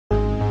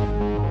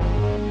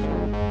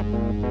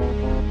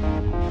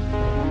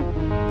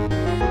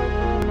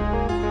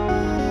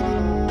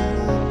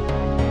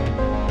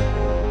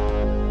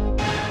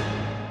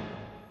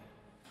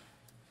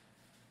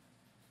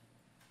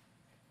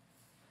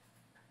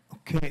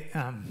Okay,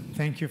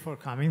 thank you for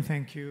coming.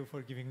 Thank you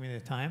for giving me the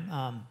time.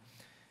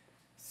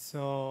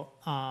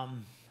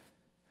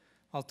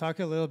 I'll talk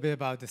a little bit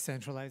about the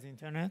centralized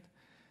internet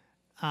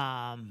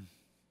and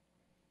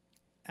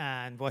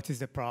what is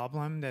the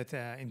problem that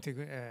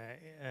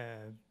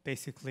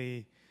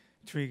basically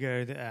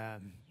triggered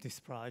this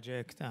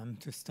project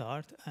to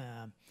start.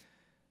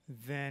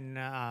 Then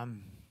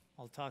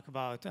I'll talk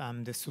about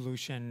the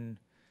solution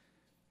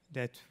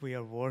that we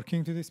are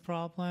working to this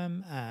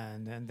problem,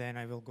 and then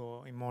I will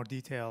go in more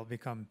detail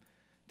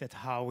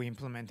how we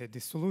implemented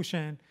this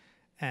solution,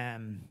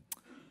 and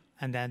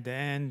at the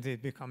end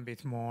it become a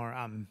bit more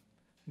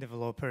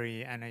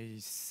developer-y, and I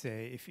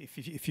say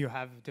if you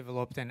have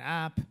developed an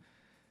app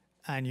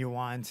and you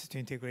want to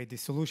integrate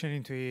this solution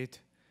into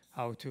it,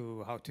 how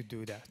to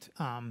do that.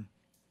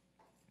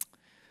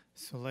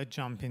 So let's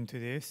jump into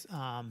this.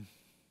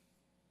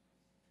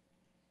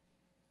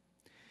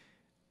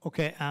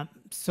 Okay,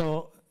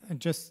 so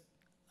just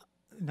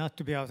not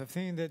to be out of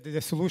thing,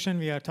 the solution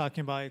we are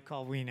talking about is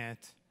called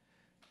Ouinet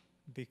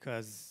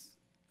because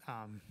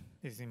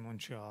it's in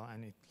Montreal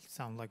and it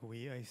sounds like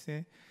I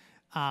say.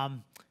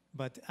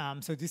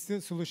 So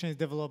this solution is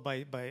developed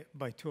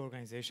by two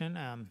organizations.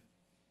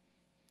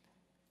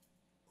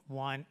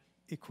 One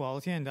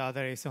Equality and the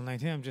other is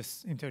IPFS. I'm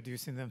just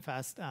introducing them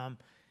fast.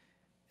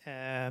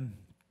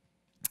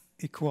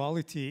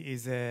 Equality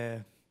is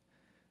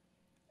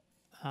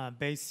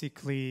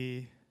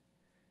basically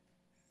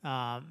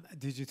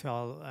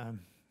digital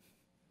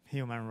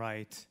human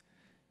rights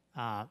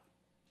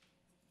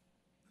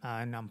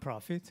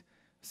nonprofit.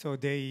 So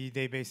they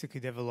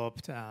basically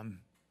developed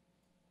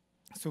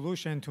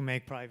solution to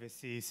make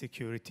privacy,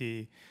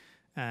 security,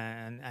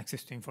 and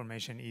access to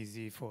information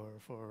easy for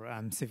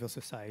civil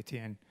society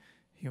and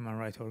human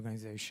rights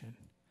organization.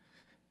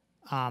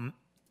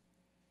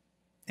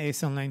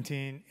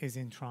 ASL19 is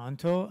in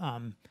Toronto.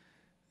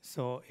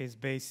 So it's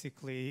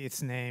basically,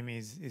 its name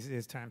is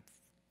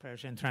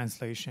Persian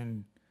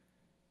translation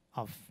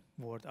of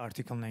word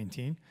Article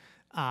 19.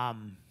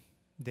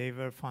 They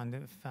were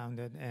founded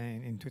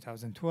in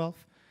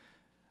 2012.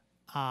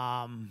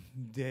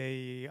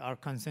 They are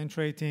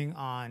concentrating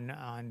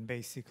on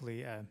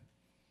basically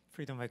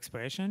freedom of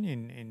expression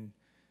in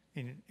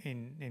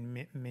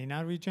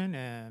MENA region,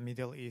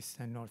 Middle East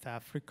and North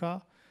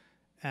Africa,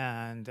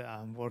 and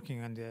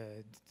working on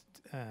the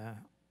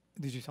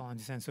digital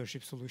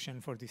anti-censorship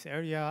solution for this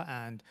area,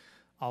 and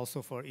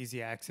also for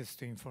easy access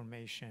to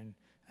information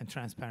and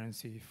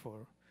transparency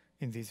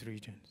in these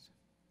regions.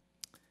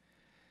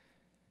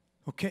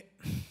 Okay,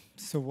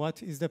 so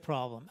what is the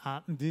problem?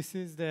 This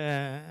is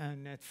the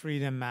net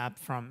freedom map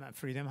from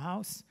Freedom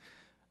House,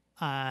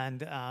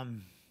 and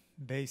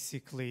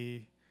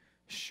basically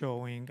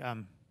showing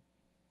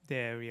the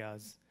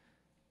areas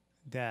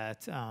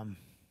that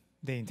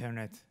the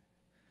internet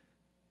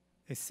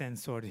is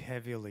censored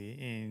heavily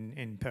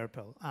in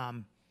purple.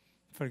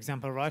 For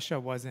example, Russia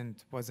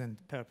wasn't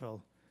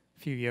purple a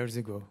few years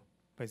ago,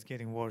 but it's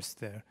getting worse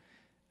there.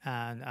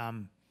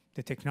 And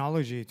the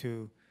technology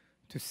to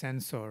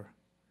censor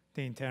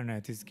the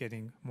internet is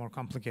getting more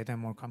complicated and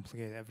more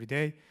complicated every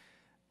day.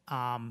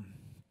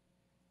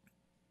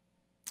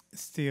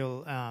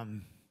 Still,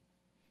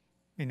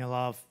 in a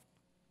lot of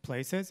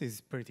places,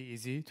 it's pretty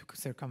easy to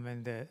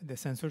circumvent the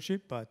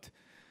censorship, but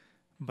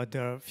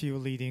there are a few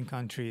leading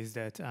countries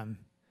that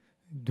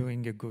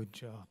doing a good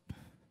job.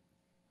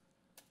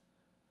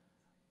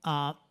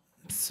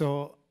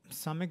 So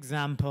some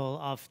example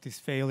of this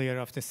failure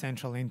of the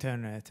central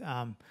internet.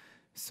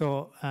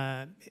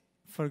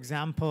 For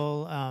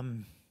example,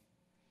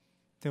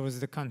 there was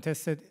the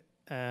contested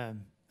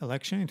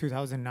election in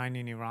 2009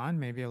 in Iran.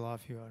 Maybe a lot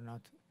of you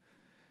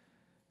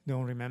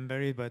don't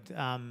remember it, but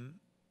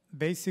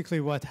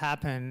basically what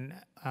happened,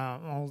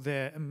 all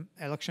the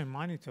election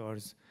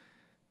monitors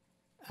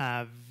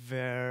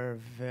were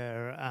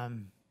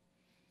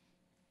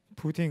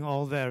putting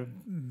all their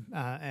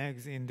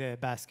eggs in the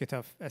basket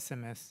of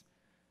SMS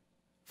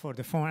for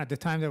the phone. At the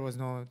time, there was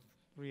no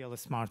real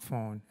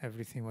smartphone.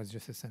 Everything was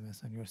just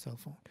SMS on your cell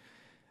phone.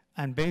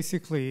 And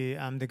basically,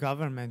 the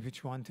government,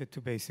 which wanted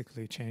to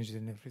basically change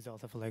the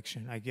result of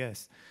election, I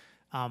guess,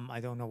 I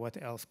don't know what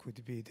else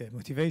could be the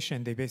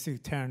motivation, they basically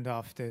turned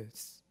off the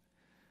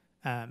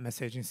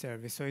messaging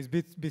service. So it's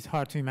a bit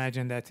hard to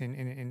imagine that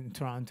in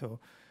Toronto.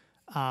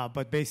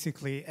 But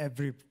basically,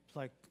 every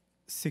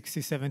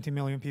 60, 70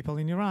 million people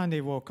in Iran,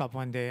 they woke up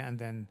one day and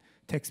then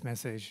text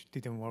message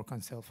didn't work on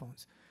cell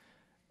phones.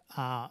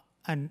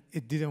 And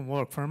it didn't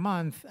work for a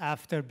month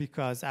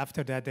because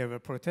after that there were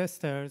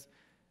protesters,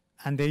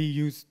 and they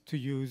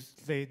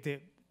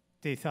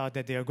thought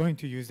that they are going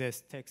to use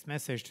this text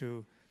message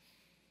to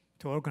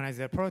organize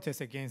their protest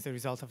against the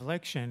result of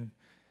election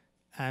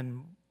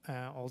and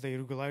all the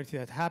irregularity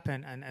that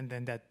happened, and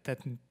then that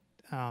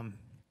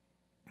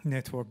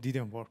network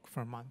didn't work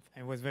for a month.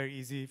 It was very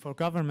easy for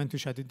government to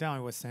shut it down.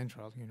 It was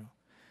central, you know.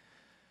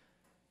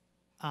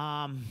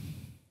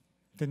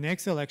 The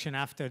next election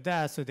after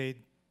that, so they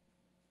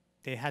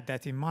had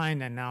that in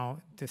mind, and now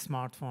the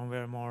smartphones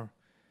were more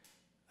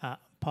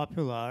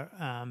popular.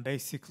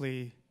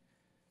 Basically,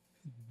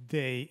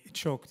 they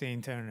choked the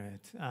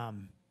internet.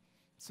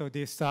 So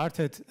they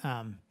started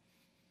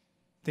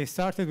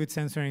with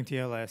censoring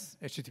TLS,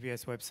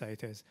 HTTPS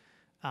websites.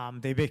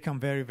 They become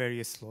very,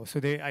 very slow. So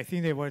I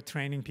think they were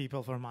training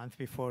people for a month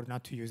before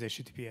not to use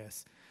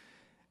HTTPS.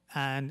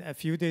 And a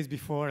few days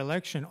before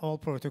election, all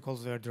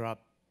protocols were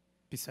dropped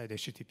beside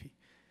HTTP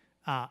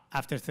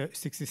after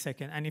 60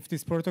 seconds. And if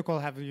this protocol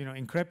have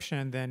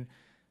encryption, then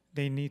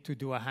they need to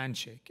do a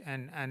handshake.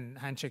 And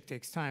handshake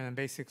takes time. And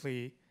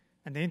basically,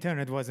 and the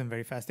internet wasn't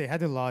very fast. They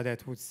had a law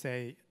that would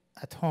say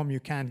at home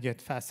you can't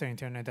get faster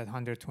internet at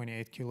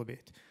 128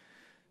 kilobit.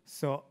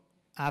 So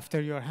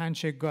after your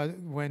handshake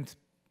went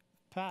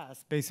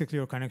past, basically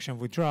your connection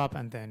would drop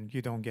and then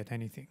you don't get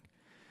anything.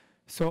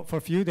 So for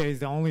a few days,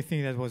 the only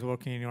thing that was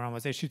working in Iran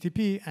was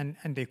HTTP, and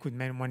they could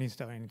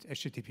monitor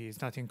HTTP.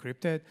 It's not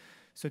encrypted,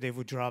 so they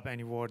would drop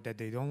any word that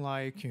they don't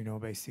like,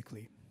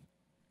 basically.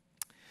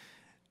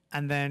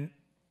 And then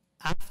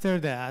after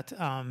that,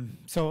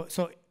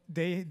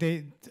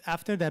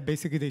 after that,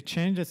 basically they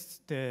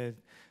changed the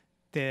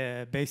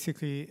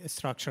basically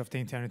structure of the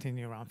internet in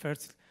Iran.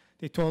 First,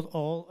 they told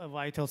all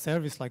vital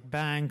service like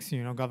banks,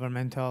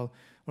 governmental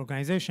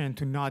organization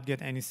to not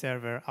get any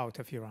server out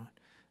of Iran.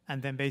 And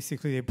then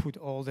basically they put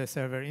all the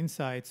server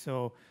inside.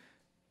 So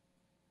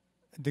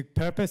the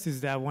purpose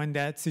is that when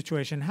that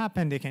situation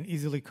happened, they can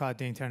easily cut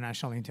the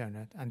international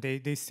internet. And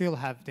they still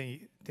have the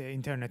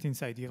internet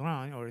inside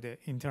Iran, or the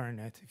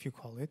internet, if you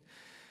call it.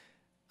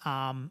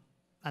 And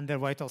their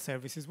vital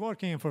service is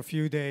working. And for a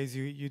few days,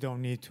 you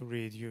don't need to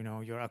read,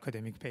 your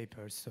academic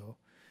papers. So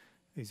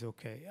it's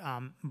okay.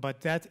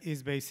 But that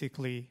is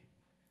basically,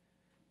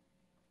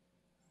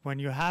 when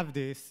you have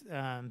this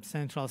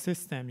central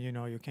system,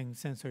 you can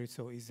censor it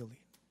so easily.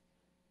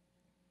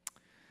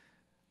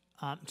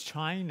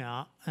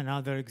 China,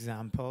 another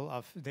example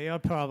of, they are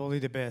probably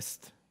the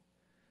best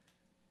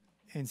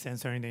in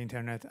censoring the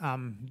internet.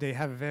 They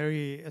have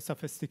very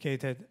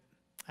sophisticated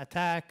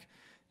attack.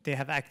 They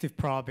have active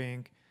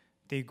probing.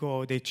 They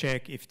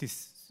check if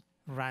this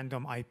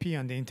random IP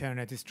on the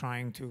internet is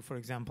trying to, for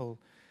example,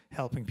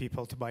 helping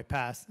people to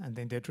bypass, and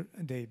then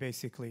they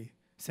basically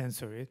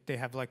censor it. They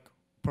have like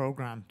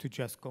program to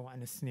just go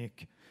and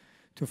sneak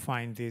to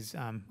find this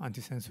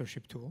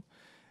anti-censorship tool.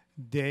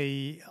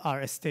 They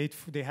are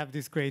they have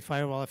this great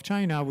firewall of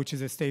China, which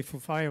is a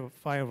stateful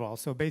firewall.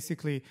 So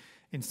basically,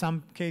 in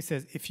some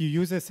cases, if you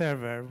use a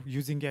server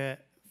using a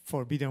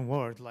forbidden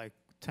word like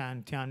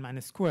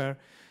Tiananmen Square,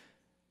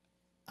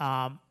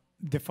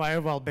 the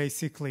firewall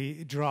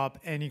basically drop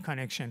any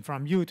connection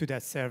from you to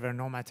that server,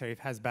 no matter if it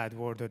has bad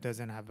word or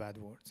doesn't have bad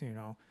words,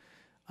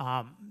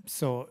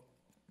 So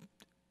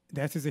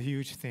that is a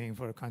huge thing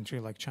for a country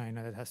like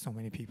China that has so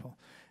many people,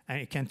 and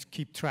it can't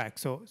keep track.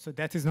 So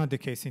that is not the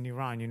case in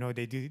Iran.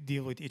 They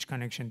deal with each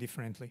connection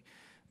differently,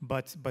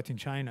 but in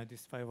China,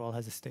 this firewall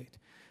has a state.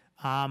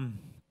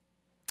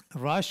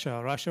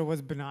 Russia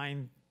was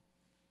benign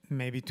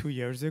maybe 2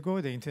 years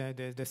ago.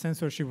 The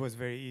censorship was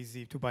very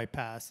easy to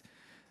bypass.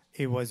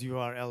 It was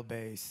URL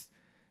based.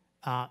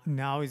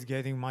 Now it's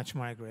getting much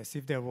more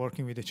aggressive. They're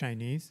working with the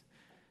Chinese.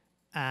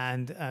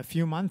 And a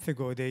few months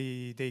ago,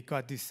 they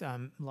got this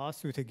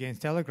lawsuit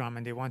against Telegram,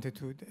 and they wanted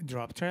to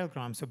drop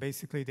Telegram. So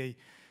basically,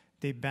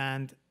 they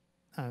banned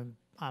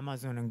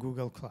Amazon and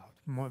Google Cloud,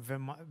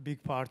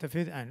 big part of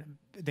it, and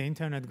the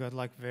internet got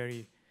like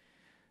very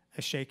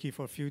shaky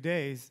for a few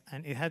days,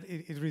 and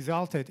it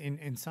resulted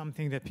in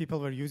something that people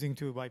were using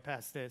to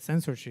bypass the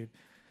censorship.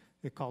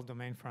 They call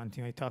domain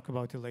fronting. I talk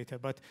about it later,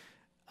 but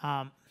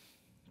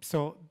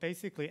so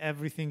basically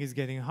everything is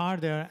getting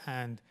harder,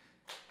 and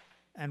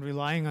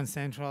relying on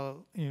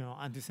central,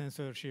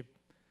 anti-censorship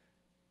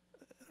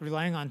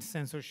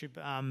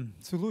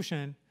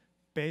solution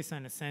based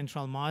on a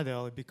central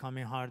model is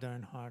becoming harder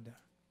and harder.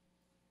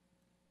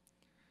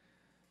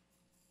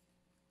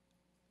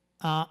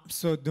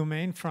 So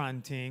domain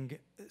fronting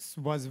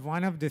was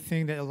one of the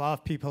things that a lot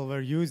of people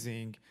were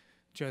using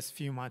just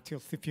till a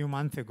few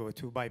months ago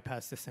to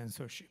bypass the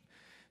censorship.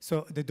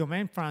 So the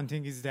domain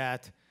fronting is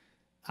that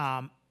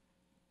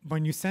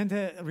when you send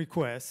a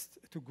request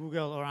to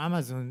Google or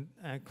Amazon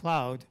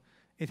cloud,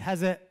 it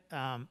has a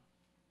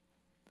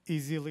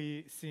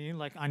easily seen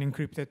like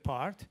unencrypted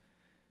part.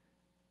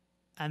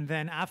 And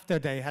then after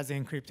that, it has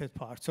an encrypted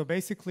part. So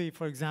basically,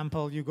 for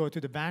example, you go to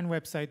the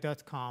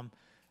bandwebsite.com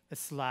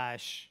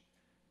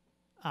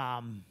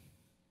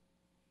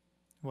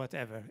 /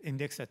 whatever,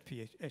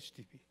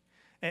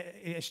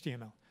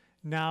 index.html.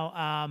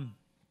 Now,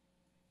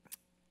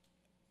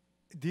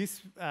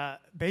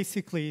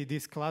 basically,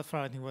 this cloud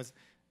fronting was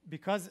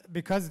because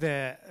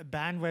the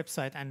banned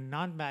website and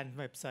non-banned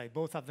website,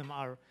 both of them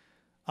are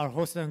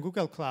hosted on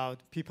Google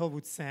Cloud. People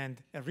would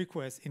send a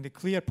request. In the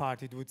clear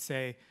part, it would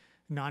say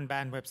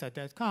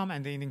non-bannedwebsite.com,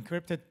 and the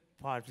encrypted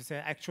part would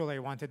say, actually, I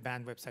wanted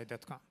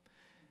bannedwebsite.com.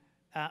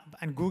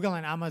 And Google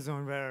and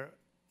Amazon were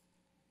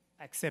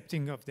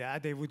accepting of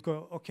that. They would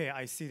go, okay,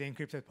 I see the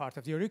encrypted part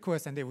of your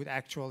request, and they would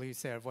actually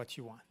serve what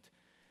you want.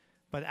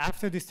 But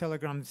after this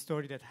Telegram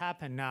story that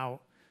happened,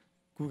 now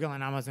Google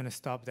and Amazon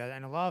stopped that,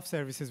 and a lot of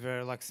services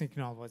where like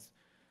Signal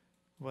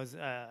was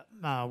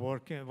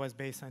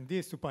based on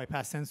this to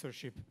bypass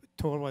censorship.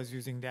 Tor was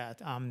using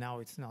that. Now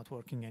it's not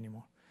working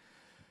anymore.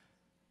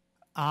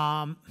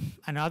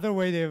 Another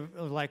way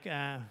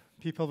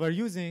people were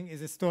using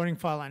is storing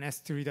file on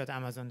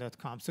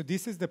s3.amazon.com. So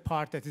this is the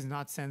part that is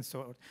not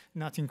censored,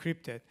 not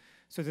encrypted.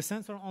 So the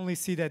censor only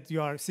see that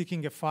you are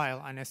seeking a file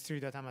on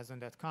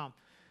s3.amazon.com.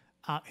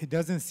 It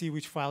doesn't see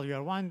which file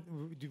you want,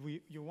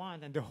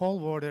 and the whole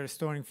world are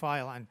storing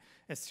file on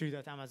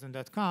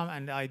s3.amazon.com.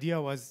 And the idea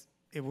was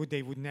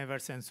they would never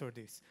censor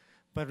this.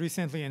 But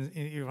recently in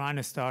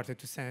Iran started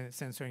to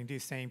censoring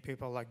this, saying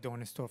people like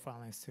don't store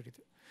file on s3.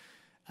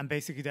 And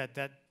basically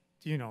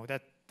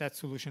that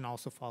solution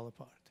also fall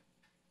apart.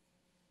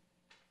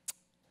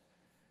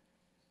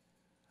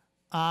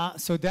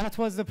 So that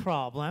was the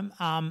problem.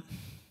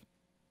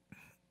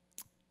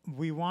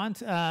 We want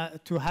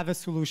to have a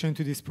solution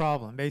to this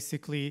problem,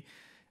 basically,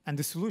 and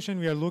the solution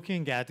we are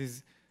looking at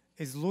is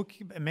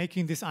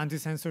making this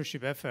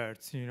anti-censorship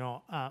efforts,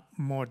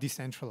 more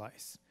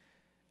decentralized.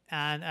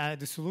 And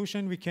the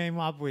solution we came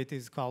up with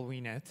is called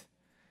Ouinet.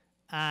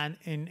 And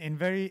in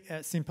very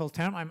simple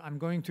term, I'm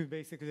going to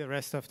basically, the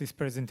rest of this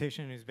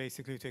presentation is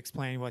basically to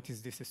explain what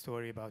is this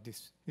story about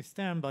this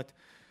term, but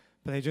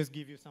I just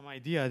give you some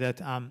idea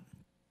that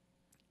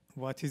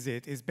what is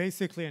it? It's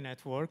basically a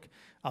network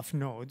of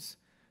nodes.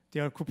 They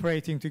are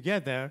cooperating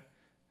together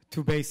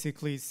to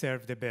basically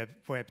serve the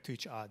web to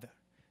each other.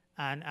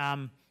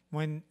 And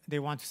when they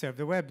want to serve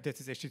the web, that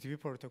is HTTP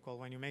protocol.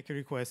 When you make a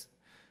request,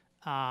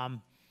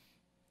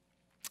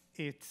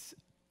 it's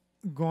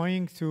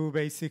going to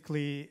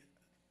basically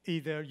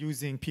either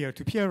using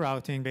peer-to-peer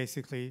routing,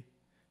 basically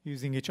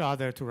using each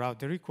other to route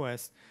the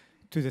request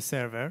to the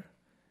server,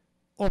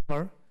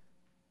 or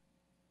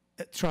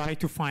try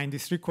to find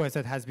this request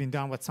that has been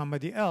done with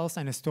somebody else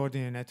and stored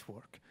in a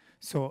network.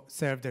 So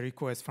serve the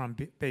request from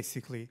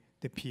basically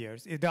the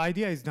peers. The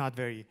idea is not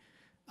very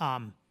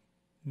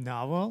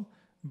novel,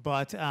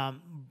 but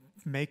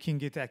making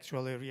it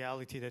actually a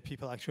reality that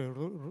people actually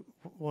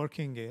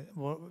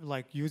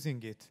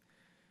using it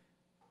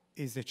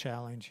is the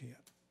challenge here.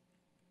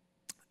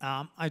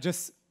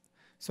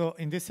 So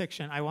in this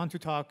section, I want to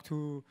talk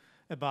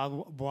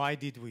about why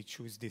did we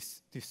choose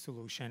this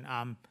solution.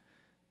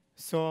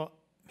 So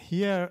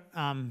here,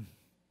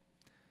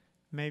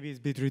 maybe it's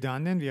a bit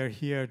redundant. We are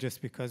here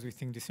just because we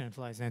think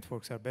decentralized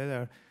networks are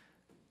better.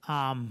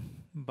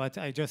 But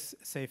I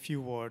just say a few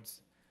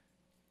words.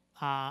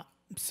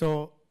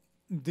 So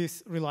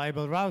this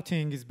reliable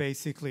routing is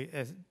basically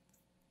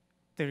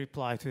the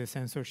reply to the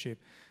censorship.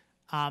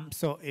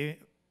 So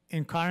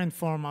in current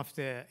form of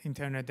the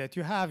internet that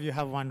you have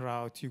one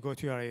route, you go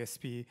to your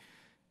ISP,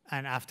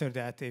 and after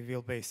that, they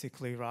will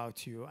basically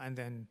route you. And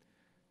then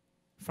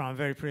from a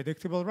very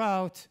predictable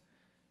route,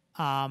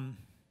 and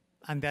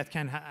that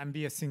can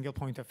be a single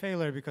point of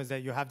failure because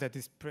that you have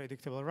this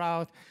predictable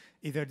route.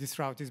 Either this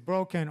route is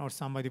broken or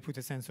somebody put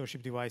a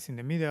censorship device in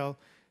the middle,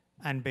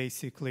 and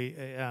basically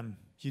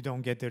you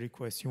don't get the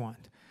request you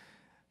want.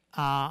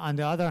 On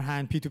the other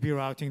hand, P2P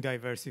routing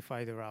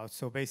diversify the routes.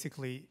 So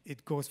basically,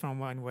 it goes from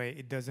one way,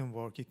 it doesn't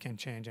work, it can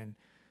change and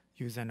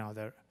use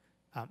another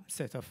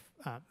set of,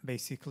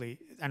 basically,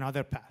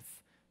 another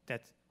path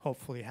that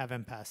hopefully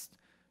haven't passed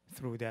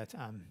through that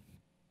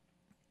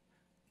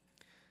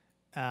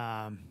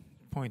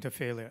point of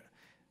failure.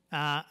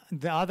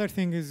 The other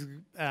thing is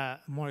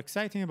more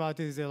exciting about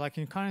it is like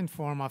in current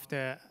form of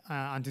the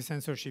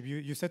anti-censorship,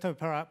 you set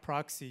up a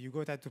proxy, you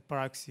go to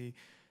proxy,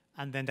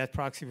 and then that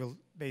proxy will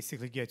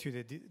basically get you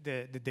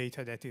the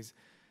data that is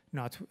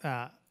not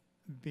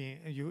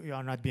you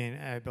are not being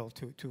able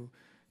to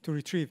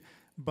retrieve.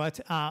 But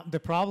the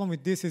problem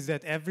with this is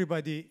that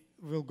everybody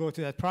will go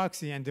to that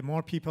proxy, and the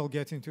more people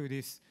get into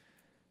this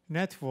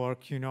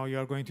network, you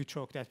are going to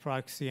choke that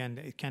proxy, and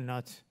it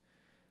cannot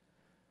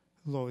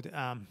load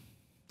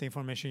the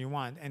information you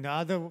want. And the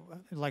other,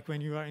 like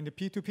when you are in the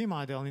P2P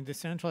model, in the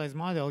centralized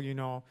model,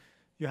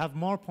 you have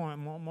more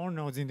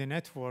nodes in the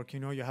network,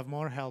 you have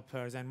more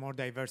helpers and more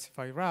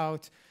diversified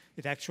routes.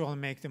 It actually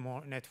makes the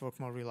network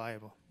more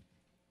reliable.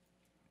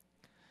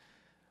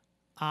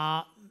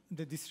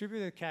 The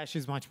distributed cache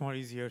is much more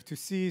easier to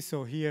see.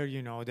 So here,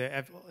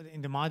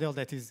 in the model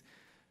that is,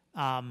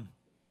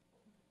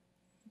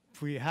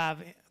 we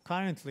have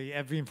currently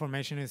every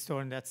information is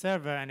stored in that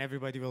server, and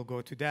everybody will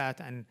go to that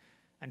and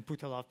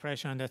put a lot of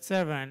pressure on that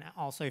server. And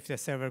also, if the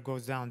server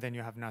goes down, then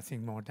you have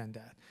nothing more than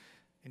that.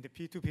 In the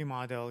P2P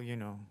model,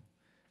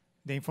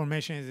 the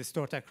information is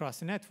stored across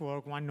the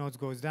network. One node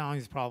goes down,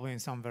 it's probably in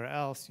somewhere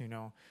else.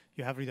 You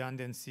have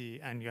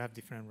redundancy and you have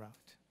different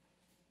route.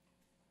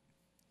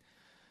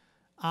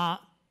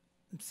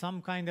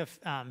 Some kind of,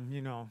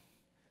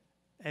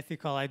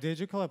 ethical,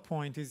 ideological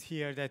point is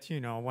here that,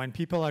 when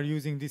people are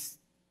using this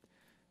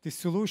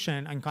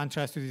solution in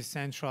contrast to this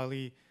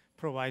centrally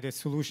provided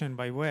solution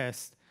by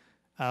West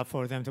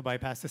for them to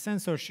bypass the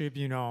censorship,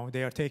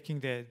 they are taking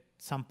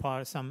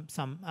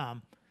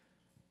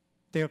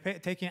they are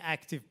taking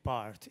active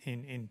part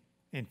in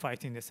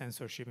fighting the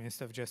censorship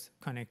instead of just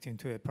connecting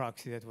to a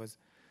proxy that was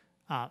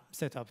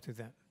set up to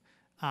them.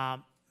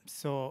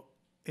 So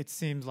it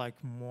seems like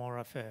more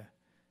of a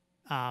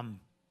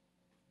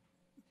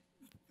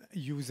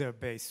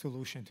user-based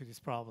solution to this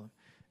problem.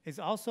 It's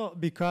also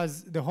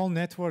because the whole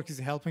network is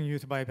helping you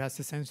to bypass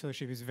the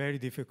censorship. It's very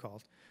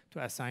difficult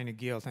to assign a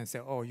guilt and say,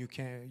 oh, you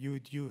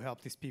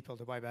help these people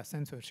to bypass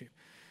censorship.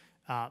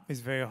 It's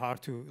very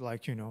hard to,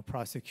 like,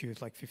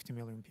 prosecute like 50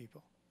 million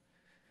people.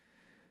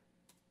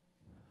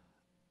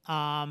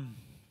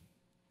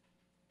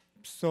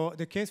 So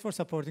the case for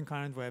supporting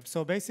current web.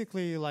 So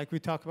basically, like we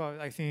talked about,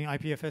 I think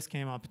IPFS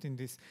came up in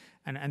this,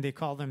 and they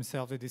call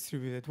themselves a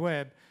distributed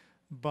web.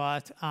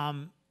 But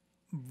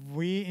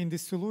we, in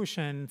this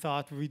solution,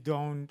 thought we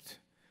don't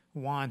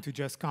want to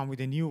just come with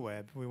a new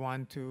web. We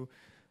want to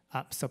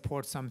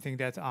support something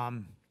that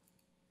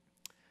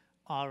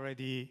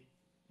already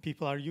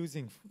people are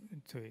using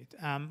to it.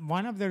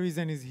 One of the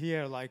reasons is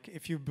here, like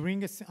if you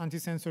bring an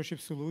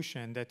anti-censorship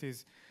solution that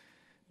is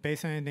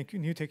based on a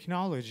new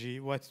technology,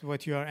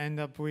 what you end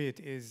up with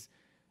is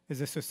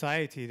a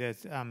society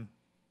that's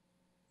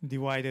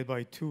divided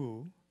by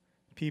two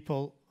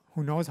people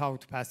who knows how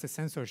to pass the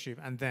censorship,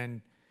 and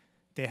then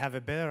they have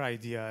a better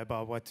idea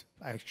about what's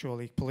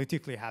actually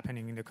politically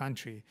happening in the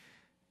country,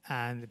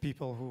 and the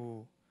people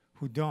who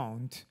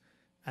don't,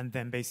 and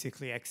then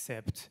basically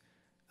accept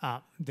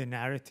the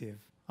narrative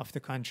of the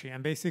country.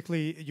 And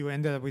basically, you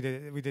end up with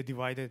a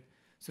divided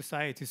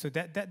society. So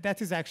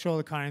that is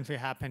actually currently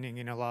happening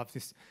in a lot of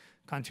this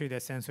country,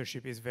 that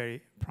censorship is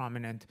very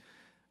prominent.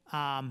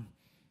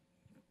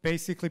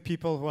 Basically,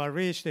 people who are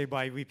rich, they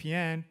buy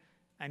VPN,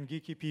 and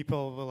geeky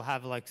people will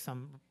have like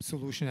some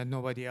solution that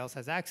nobody else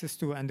has access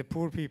to, and the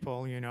poor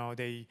people,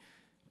 they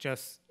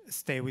just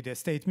stay with the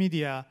state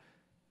media.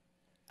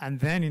 And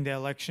then in the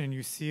election,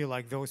 you see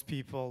like those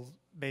people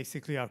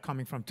basically are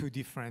coming from two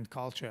different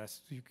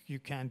cultures. You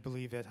can't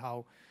believe that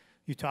how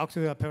you talk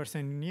to a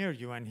person near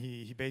you, and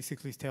he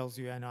basically tells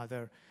you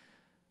another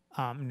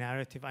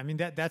narrative. I mean,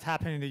 that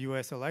happened in the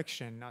US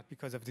election, not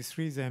because of this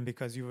reason,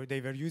 because they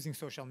were using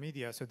social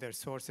media, so their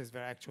sources were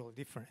actually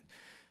different.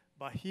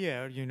 But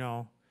here,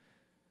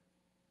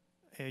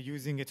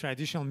 using a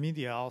traditional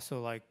media also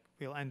like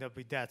will end up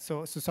with that.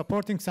 So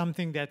supporting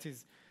something that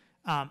is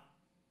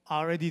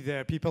already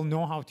there, people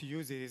know how to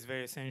use it, is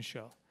very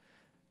essential.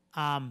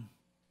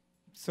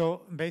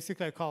 So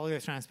basically, I call it a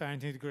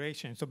transparent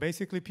integration. So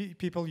basically,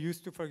 people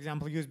used to, for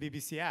example, use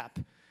BBC app,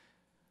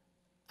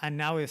 and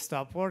now it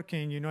stopped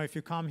working. If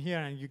you come here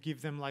and you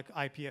give them like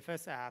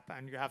IPFS app,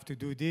 and you have to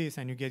do this,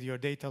 and you get your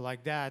data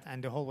like that,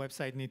 and the whole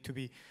website need to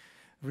be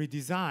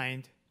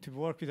redesigned to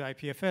work with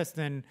IPFS,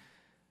 then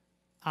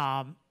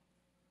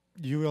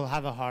you will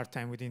have a hard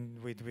time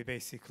with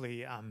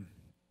basically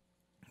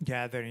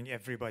gathering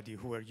everybody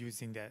who are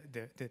using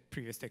the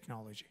previous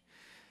technology.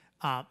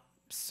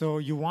 So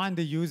you want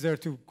the user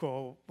to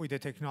go with the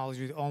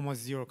technology with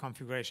almost zero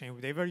configuration.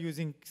 If they were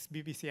using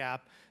BBC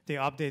app, they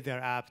update their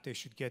app, they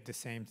should get the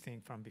same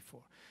thing from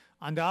before.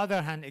 On the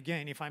other hand,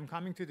 again, if I'm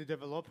coming to the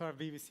developer of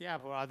BBC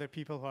app or other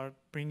people who are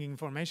bringing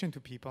information to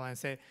people and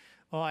say,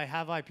 oh, I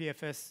have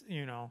IPFS,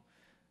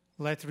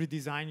 let's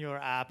redesign your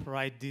app,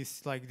 write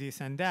this like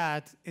this and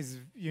that, is,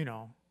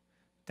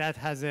 that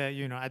has a,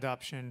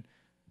 adoption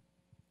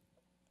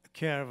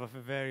curve of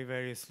a very,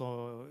 very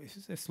slow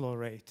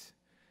rate.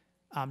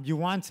 You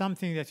want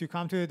something that you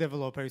come to the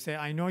developer, you say,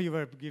 I know you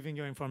were giving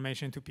your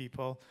information to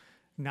people,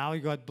 now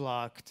you got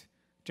blocked,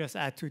 just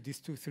add to this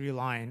 2-3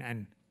 line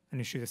and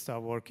it should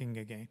start working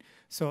again.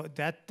 So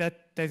that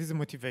is a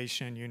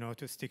motivation,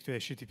 to stick to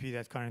HTTP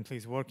that currently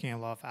is working, a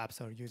lot of apps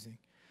are using.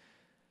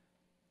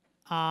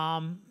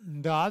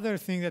 The other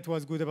thing that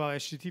was good about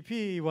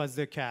HTTP was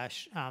the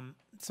cache.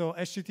 So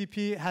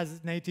HTTP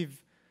has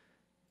native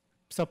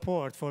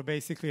support for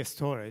basically a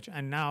storage.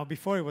 And now,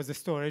 before it was a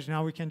storage,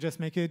 now we can just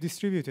make it a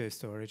distributed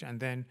storage. And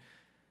then,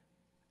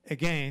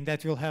 again,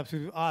 that will help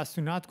us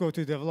to not go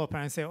to the developer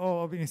and say,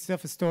 oh,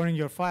 instead of storing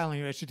your file on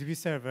your HTTP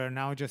server,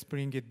 now just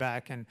bring it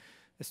back and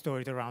store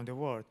it around the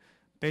world.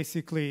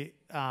 Basically,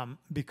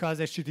 because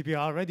HTTP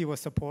already was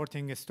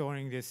supporting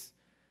storing this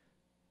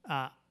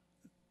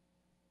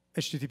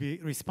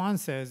HTTP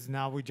responses,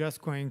 now we're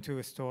just going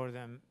to store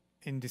them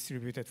in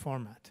distributed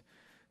format.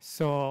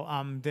 So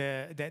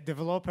the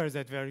developers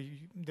that were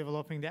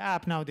developing the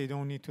app, now they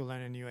don't need to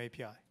learn a new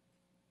API.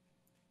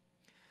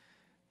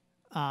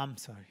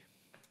 Sorry.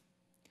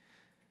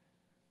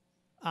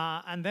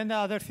 And then the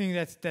other thing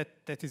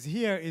that is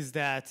here is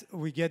that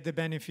we get the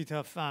benefit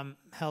of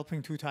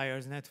helping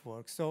two-tiers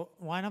network. So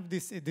one of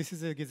this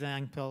is an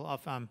example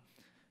of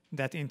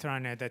that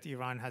intranet that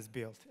Iran has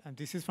built. And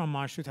this is from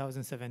March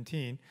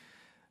 2017.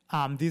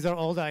 These are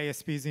all the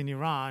ISPs in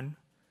Iran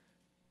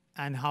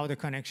and how the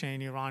connection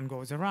in Iran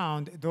goes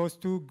around. Those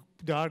two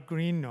dark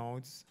green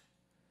nodes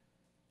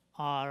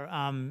are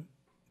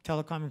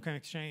telecom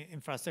connection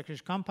infrastructure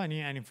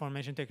company and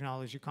information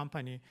technology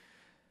company.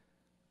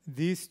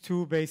 These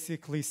two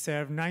basically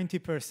serve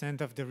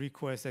 90% of the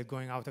requests that are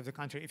going out of the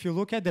country. If you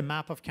look at the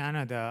map of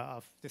Canada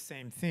of the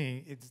same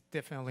thing, it's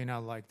definitely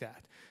not like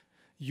that.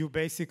 You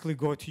basically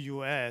go to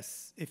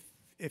US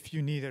if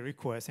you need a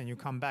request and you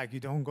come back. You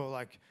don't go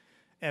like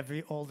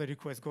all the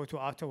requests go to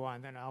Ottawa,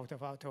 and then out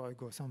of Ottawa it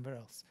goes somewhere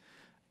else.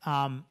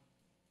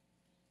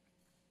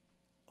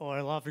 Or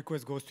a lot of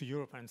requests goes to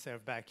Europe and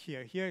served back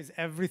here. Here is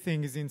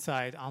everything is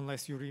inside,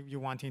 unless you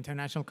want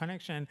international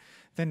connection.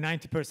 Then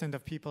 90%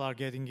 of people are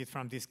getting it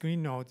from these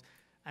green nodes,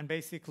 and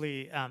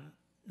basically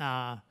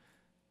the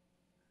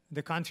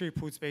country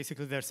puts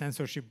basically their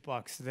censorship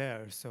box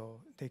there, so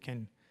they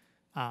can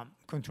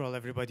control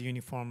everybody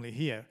uniformly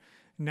here.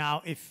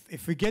 Now,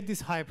 if we get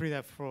this hybrid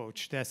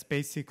approach, that's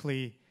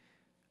basically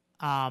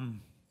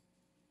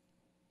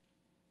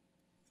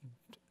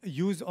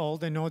use all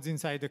the nodes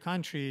inside the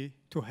country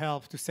to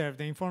help to serve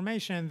the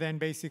information, then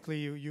basically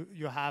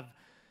you have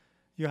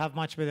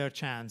much better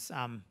chance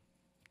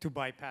to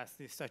bypass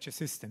such a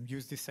system,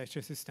 use such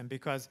a system.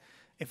 Because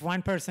if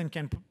one person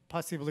can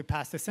possibly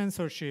pass the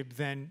censorship,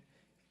 then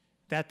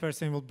that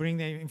person will bring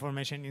the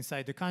information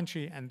inside the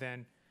country, and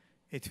then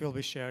it will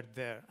be shared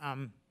there.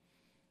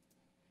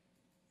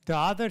 The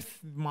other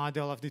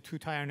model of the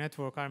two-tier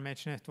network, our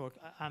mesh network,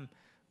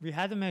 we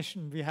have a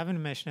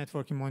mesh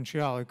network in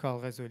Montreal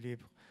called Réseau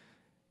Libre,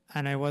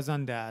 and I was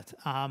on that.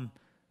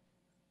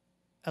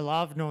 A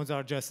lot of nodes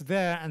are just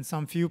there, and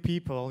some few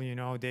people, you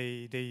know,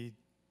 they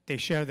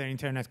share their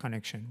internet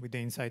connection with the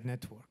inside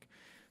network.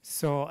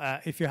 So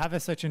if you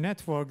have such a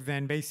network,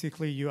 then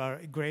basically you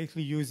are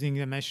greatly using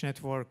the mesh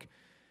network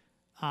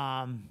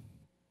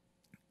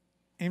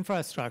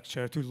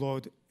infrastructure to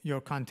load your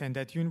content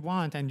that you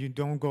want, and you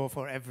don't go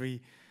for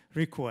every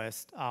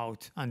request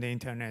out on the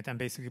internet and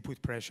basically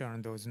put pressure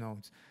on those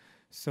nodes.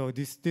 So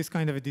this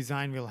kind of a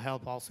design will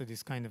help also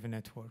this kind of a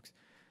networks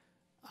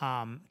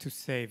to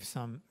save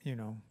some, you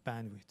know,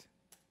 bandwidth.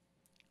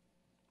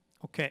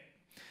 Okay.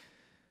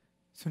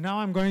 So now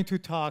I'm going to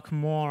talk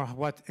more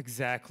what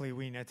exactly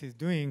Ouinet is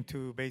doing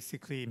to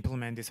basically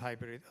implement this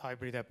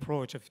hybrid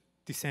approach of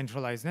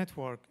decentralized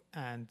network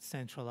and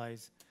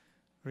centralized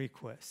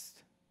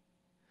request.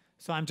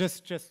 So I'm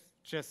just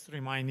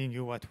reminding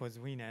you what was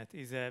Ouinet.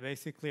 Is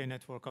basically a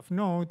network of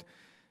node.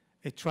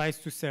 It tries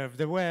to serve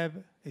the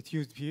web. It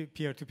used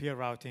peer-to-peer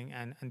routing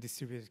and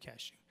distributed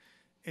caching.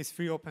 It's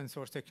free open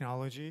source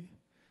technology.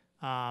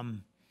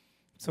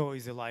 So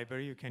it's a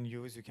library you can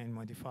use, you can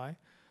modify.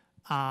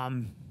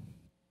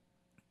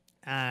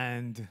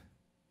 And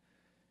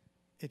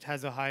it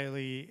has a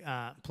highly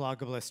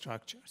pluggable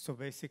structure. So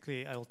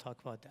basically, I will talk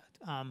about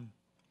that.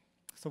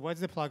 So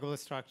what's the pluggable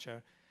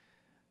structure?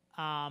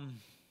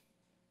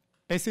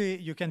 Basically,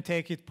 you can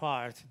take it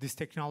apart, this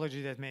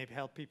technology that may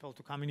help people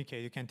to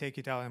communicate, you can take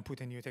it out and put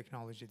a new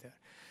technology there.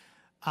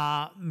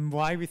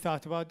 Why we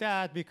thought about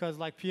that? Because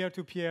like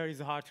peer-to-peer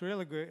is hard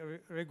to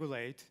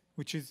regulate,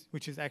 which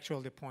is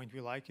actually the point.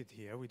 We like it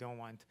here. We don't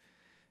want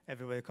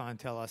everybody can't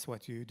tell us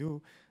what you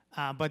do.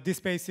 But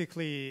this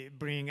basically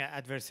bring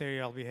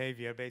adversarial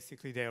behavior.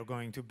 Basically, they are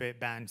going to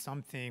ban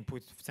something,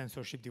 put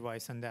censorship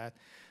device on that.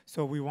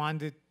 So we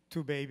wanted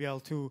to be able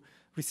to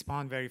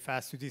respond very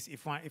fast to this.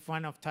 If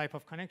one of type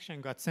of connection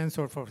got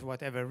censored for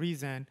whatever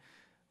reason,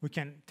 we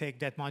can take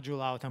that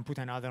module out and put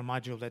another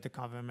module that the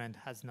government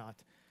has not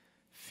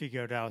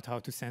figured out how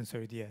to censor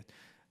it yet.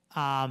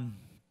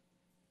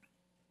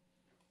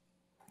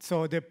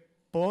 So the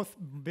both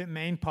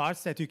main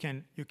parts that you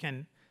can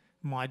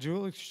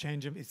module,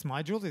 exchange its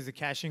modules is the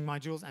caching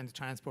modules and the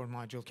transport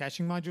module.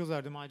 Caching modules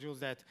are the modules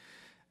that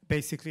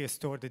basically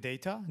store the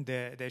data,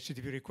 the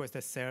HTTP request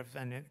that served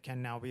and it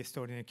can now be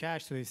stored in a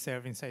cache, so they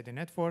serve inside the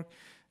network.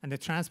 And the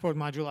transport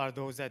module are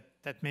those that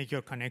make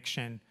your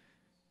connection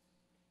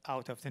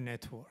out of the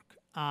network.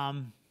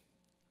 So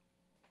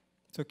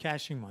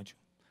caching module.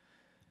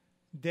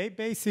 They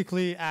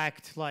basically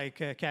act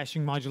like a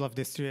caching module of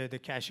the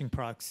caching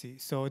proxy.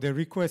 So the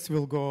request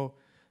will go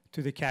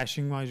to the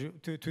caching module,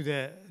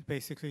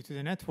 basically to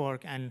the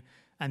network, and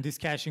this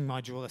caching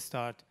module will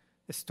start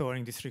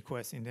storing this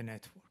request in the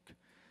network.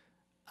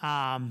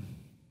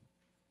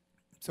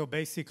 So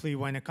basically,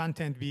 when a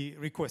content be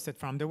requested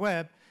from the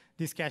web,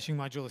 this caching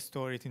module will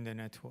store it in the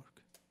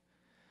network.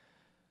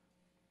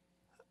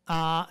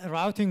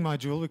 Routing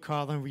module, we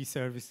call them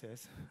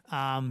vServices.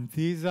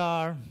 These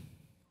are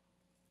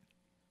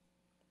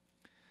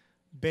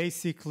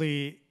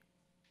basically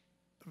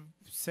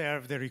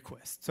serve the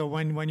request. So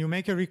when you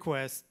make a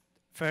request,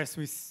 first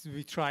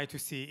we try to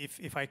see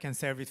if I can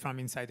serve it from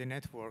inside the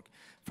network,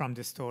 from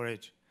the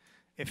storage.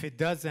 If it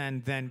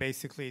doesn't, then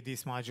basically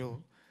this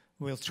module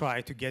will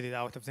try to get it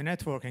out of the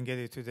network and get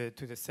it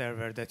to the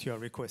server that you're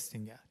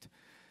requesting at.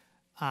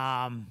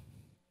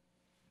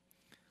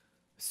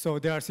 So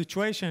there are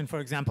situations, for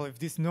example, if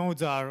these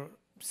nodes are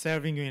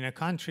serving you in a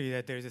country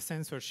that there is a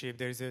censorship,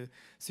 there is a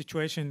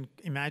situation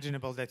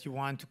imaginable that you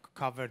want to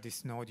cover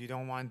this node. You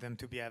don't want them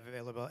to be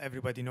available.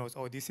 Everybody knows,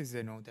 oh, this is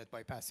the node that's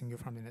bypassing you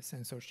from the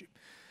censorship.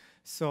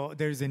 So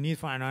there is a need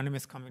for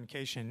anonymous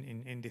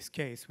communication in this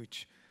case,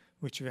 which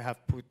we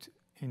have put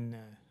in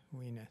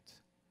Ouinet.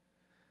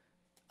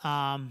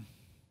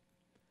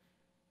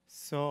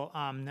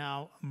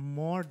 Now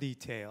more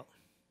detail.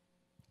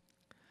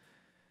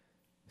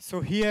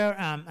 So here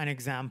an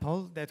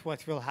example that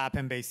what will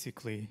happen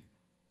basically.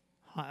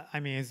 I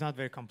mean, it's not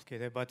very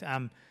complicated, but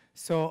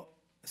so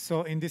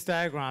So in this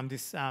diagram,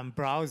 this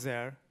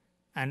browser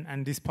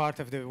and this part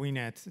of the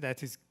Ouinet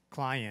that is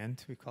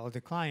client, we call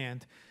the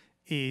client,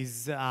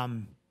 is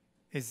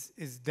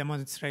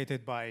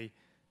demonstrated by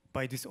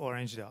this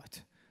orange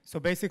dot. So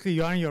basically,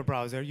 you're in your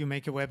browser, you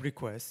make a web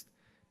request,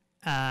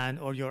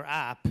 or your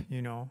app,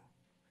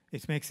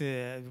 it makes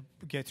a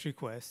GET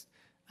request,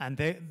 and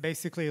they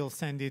basically will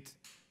send it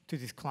to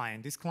this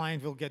client. This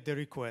client will get the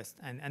request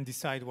and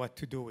decide what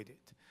to do with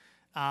it.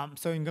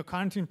 So in the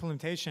current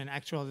implementation,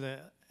 actually,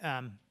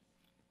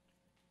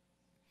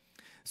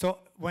 so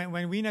when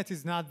Ouinet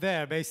is not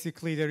there,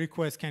 basically the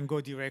request can go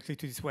directly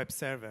to this web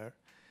server,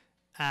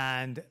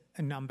 and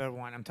number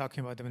one, I'm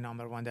talking about the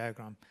number one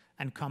diagram,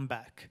 and come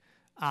back.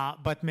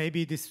 But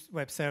maybe this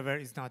web server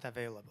is not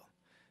available.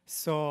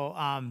 So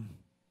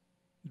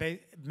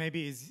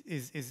maybe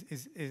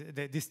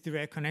this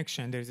direct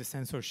connection, there's a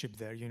censorship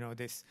there.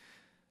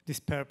 This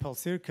purple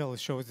circle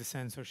shows the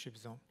censorship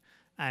zone.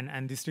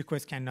 And this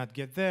request cannot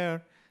get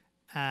there,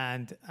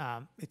 and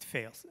it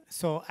fails.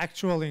 So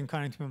actually, in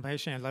current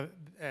implementation,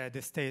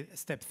 the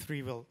step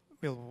 3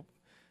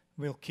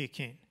 will kick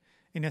in.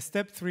 In a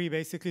step 3,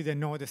 basically, the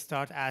node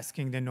start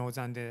asking the nodes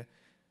on the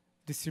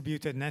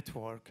distributed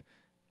network,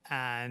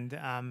 and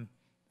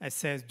it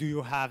says, do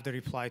you have the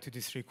reply to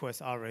this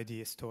request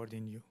already stored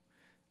in you?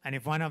 And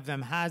if one of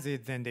them has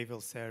it, then they will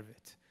serve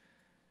it.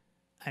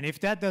 And if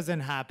that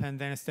doesn't happen,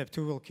 then step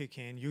 2 will kick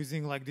in.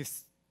 Using like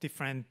this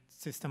different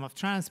system of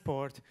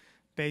transport,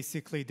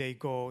 basically they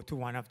go to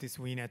one of these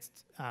Ouinet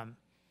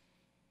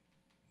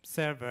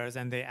servers,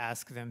 and they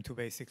ask them to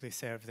basically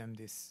serve them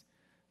this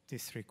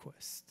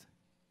request.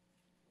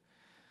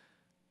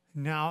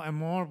 Now, a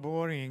more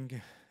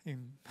boring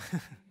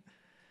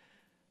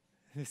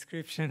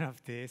description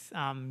of this,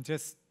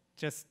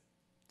 just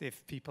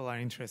if people are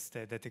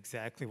interested at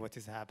exactly what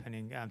is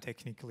happening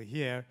technically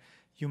here,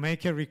 you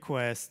make a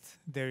request,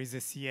 there is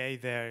a CA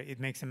there, it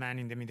makes a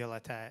man-in-the-middle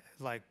attack,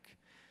 like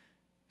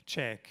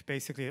check,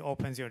 basically it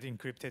opens your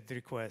encrypted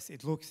request.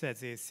 It looks at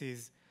this,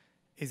 is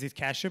it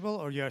cacheable,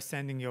 or you're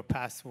sending your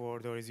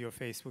password, or is your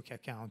Facebook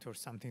account or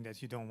something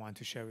that you don't want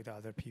to share with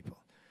other people.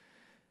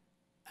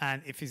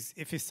 And if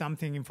it's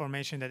something,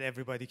 information that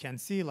everybody can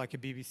see, like a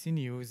BBC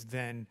News,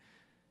 then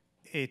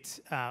it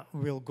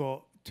will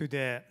go to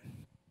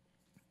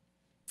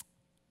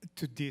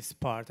this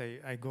part.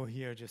 I go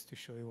here just to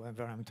show you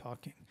where I'm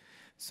talking.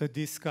 So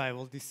this guy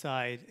will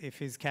decide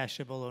if it's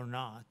cacheable or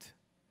not.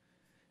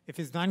 If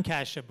it's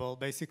non-cacheable,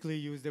 basically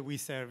use the We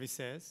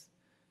services,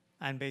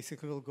 and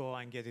basically we'll go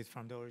and get it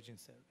from the origin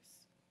service.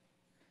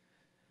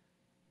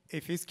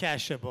 If it's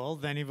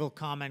cacheable, then it will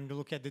come and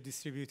look at the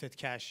distributed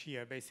cache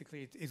here.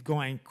 Basically, it's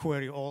going to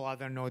query all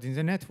other nodes in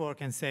the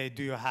network and say,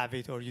 do you have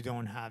it or you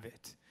don't have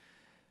it?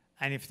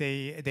 And if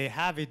they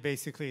have it,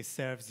 basically it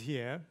serves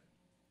here.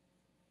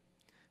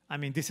 I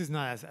mean, this is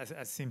not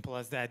as simple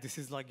as that. This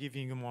is like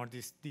giving you more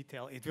this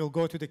detail. It will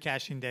go to the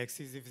cache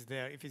indexes if it's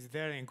there. If it's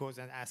there, it goes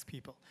and asks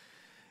people.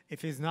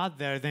 If it's not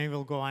there, then it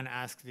will go and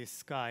ask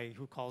this guy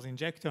who calls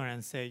injector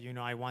and say,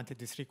 I wanted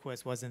this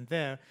request, wasn't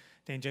there.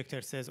 The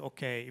injector says,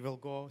 okay, it will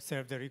go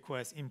serve the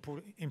request,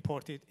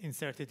 import it,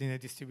 insert it in a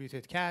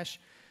distributed cache.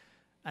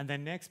 And the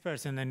next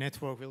person, the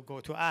network, will go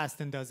to ask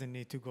and doesn't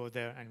need to go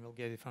there, and will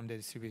get it from the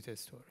distributed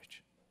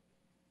storage.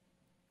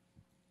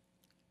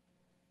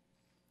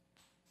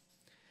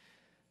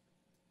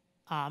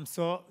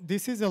 So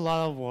this is a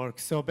lot of work.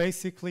 So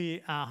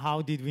basically,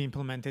 how did we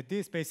implement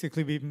this?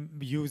 Basically,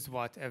 we used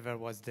whatever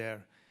was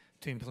there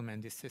to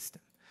implement this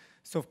system.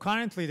 So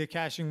currently, the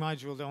caching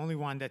module, the only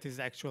one that is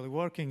actually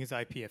working is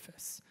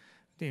IPFS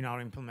in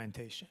our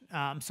implementation.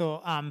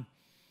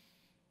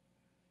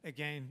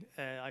 Again,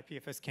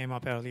 IPFS came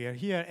up earlier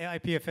here.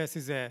 IPFS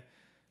is a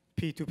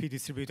P2P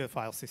distributed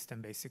file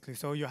system, basically.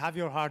 So you have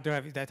your hard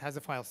drive that has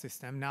a file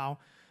system. Now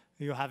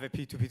you have a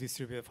P2P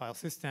distributed file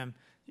system.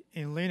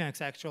 In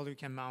Linux, actually, you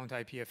can mount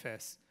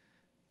IPFS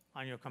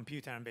on your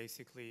computer and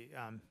basically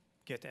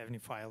get any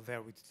file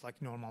there with like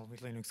normal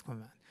with Linux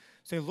command.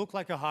 So it looks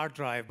like a hard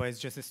drive, but it's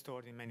just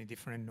stored in many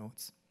different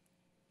nodes.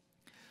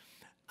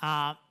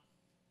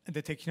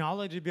 The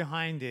technology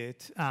behind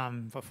it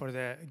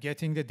for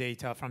getting the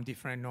data from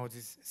different nodes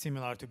is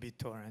similar to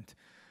BitTorrent,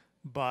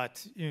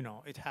 but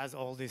it has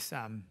all this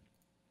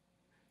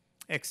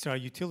extra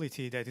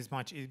utility that is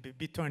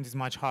BitTorrent is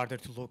much harder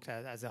to look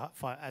at as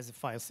a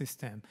file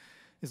system.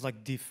 It's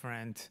like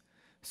different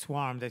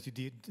swarm that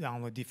you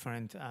download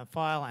different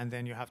file, and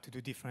then you have to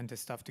do different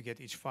stuff to get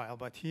each file.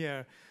 But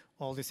here,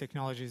 all this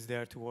technology is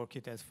there to work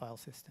it as file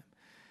system.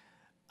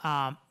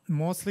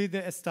 Mostly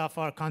the stuff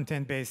are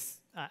content-based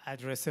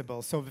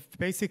addressable. So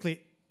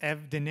basically,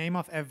 the name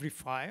of every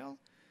file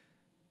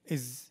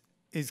is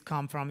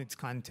come from its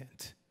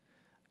content.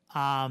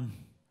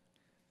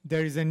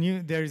 There is a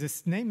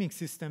naming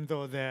system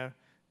though there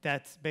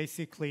that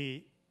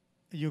basically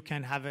you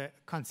can have a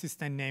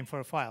consistent name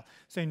for a file.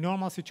 So in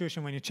normal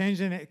situation, when you change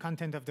the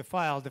content of the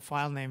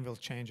file name will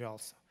change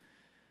also.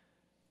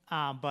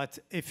 But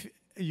if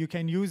you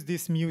can use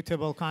this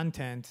mutable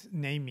content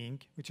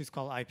naming, which is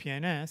called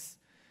IPNS,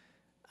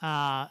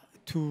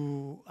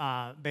 to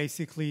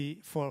basically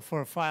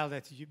for a file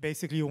that you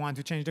basically you want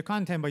to change the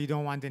content, but you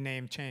don't want the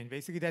name changed.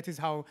 Basically, that is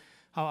how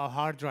a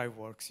hard drive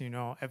works. You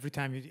know, every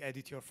time you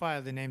edit your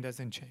file, the name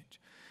doesn't change.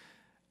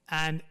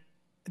 And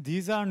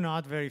these are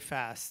not very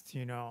fast,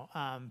 you know.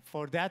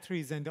 For that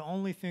reason, the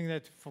only thing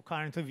that for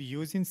currently we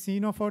use in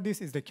Sino for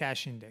this is the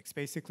cache index.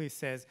 Basically, it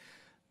says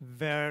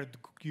where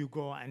you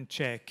go and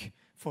check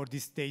for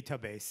this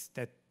database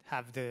that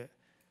have the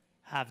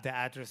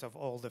address of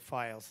all the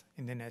files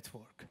in the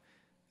network.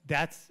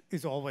 That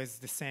is always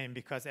the same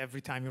because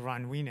every time you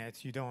run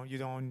Ouinet,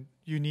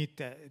 you need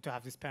to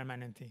have this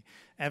permanent thing.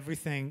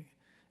 Everything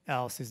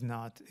else is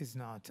not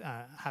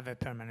have a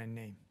permanent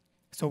name.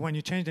 So when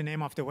you change the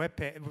name of the web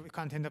page,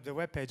 content of the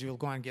web page, you'll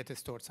go and get it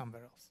stored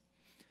somewhere else.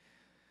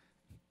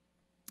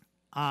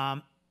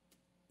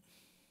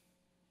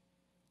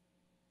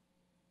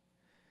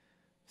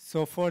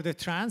 So for the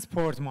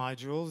transport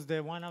modules,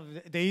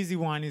 the easy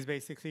one is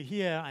basically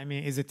here. I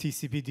mean, is a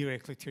TCP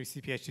directly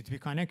TCP HTTP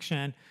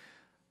connection.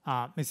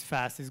 It's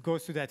fast. It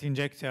goes to that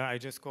injector. I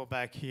just go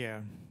back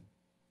here.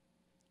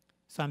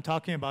 So I'm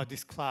talking about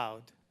this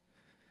cloud.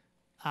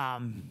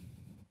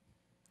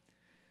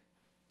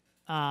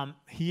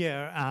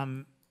 Here,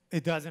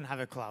 it doesn't have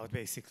a cloud,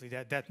 basically,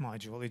 that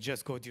module. It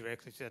just goes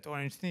directly to that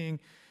orange thing.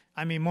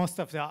 I mean, most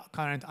of the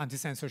current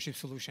anti-censorship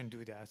solution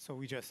do that, so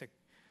we just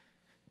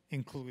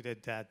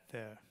included that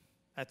there.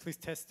 At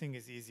least testing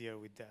is easier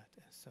with that,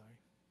 sorry.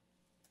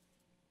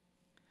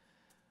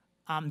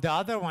 The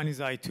other one is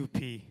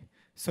I2P.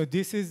 So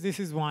this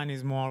one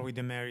is more with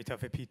the merit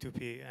of a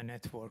P2P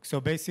network. So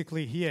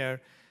basically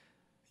here,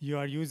 you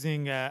are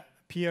using a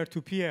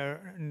peer-to-peer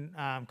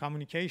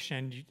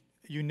communication.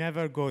 You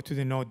never go to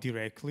the node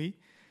directly,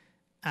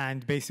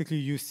 and basically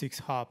use 6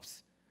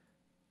 hops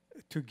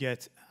to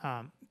get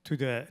to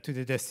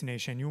the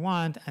destination you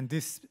want. And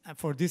this,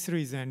 for this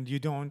reason, you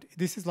don't.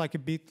 This is like a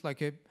bit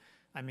like a.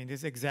 I mean,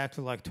 this is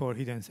exactly like Tor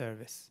hidden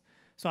service.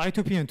 So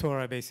I2P and Tor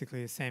are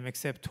basically the same,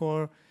 except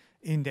Tor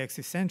index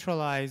is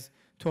centralized,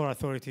 Tor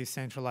authority is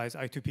centralized.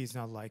 I2P is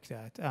not like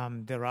that.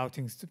 The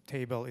routing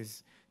table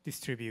is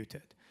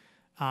distributed.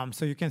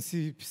 So you can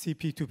see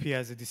P2P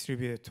as a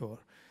distributed Tor.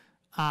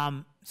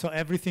 So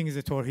everything is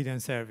a Tor hidden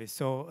service.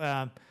 So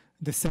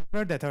the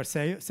server that are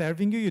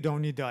serving you, you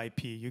don't need the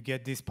IP. You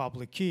get this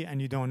public key,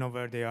 and you don't know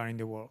where they are in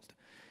the world.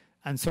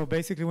 And so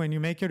basically, when you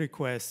make a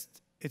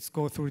request, it's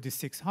go through the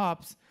 6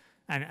 hops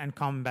and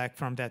come back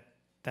from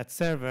that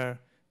server.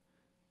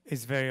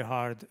 It's very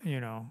hard, you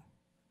know,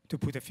 to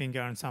put a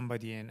finger on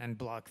somebody and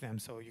block them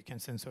so you can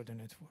censor the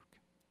network.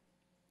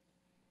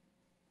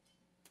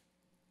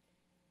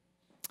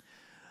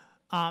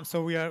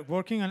 So we are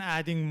working on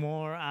adding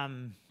more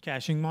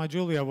caching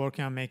module. We are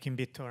working on making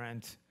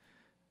BitTorrent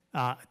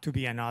to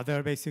be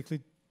another basically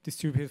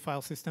distributed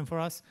file system for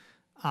us.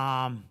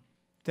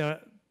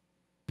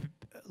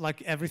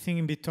 Like everything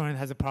in BitTorrent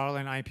has a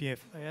parallel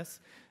IPFS,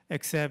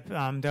 except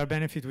there are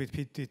benefits with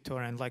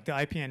BitTorrent. Like the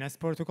IPNS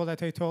protocol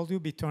that I told you,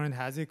 BitTorrent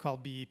has it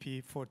called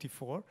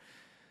BEP44.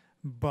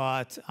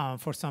 But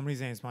for some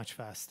reason, it's much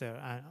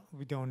faster.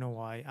 We don't know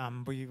why.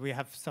 We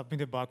have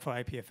submitted a bug for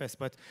IPFS,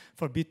 but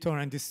for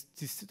BitTorrent,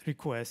 this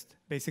request,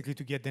 basically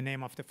to get the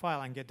name of the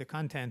file and get the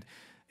content,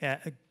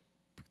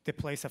 the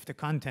place of the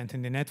content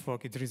in the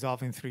network, it's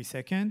resolved in 3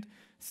 seconds.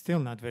 Still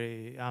not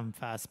very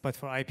fast, but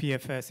for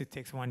IPFS, it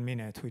takes 1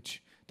 minute,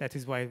 which that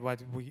is why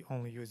we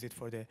only use it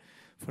for the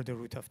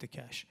root of the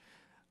cache.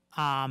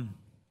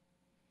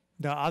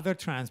 The other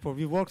transport,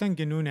 we worked on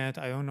GNUnet.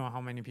 I don't know how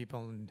many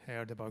people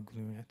heard about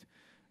GNUnet.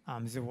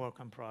 It's a work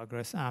in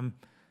progress.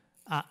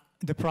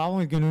 The problem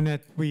with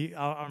GNUnet,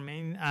 our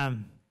main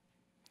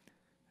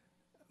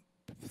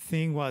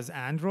thing was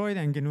Android,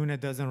 and GNUnet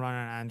doesn't run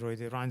on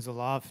Android. It runs a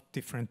lot of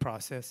different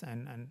process,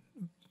 and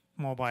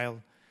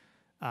mobile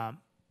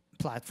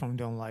platform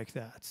don't like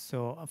that.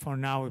 So for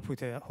now, we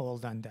put a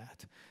hold on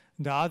that.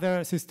 The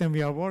other system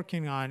we are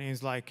working on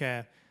is like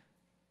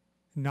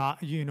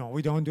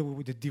we don't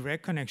do the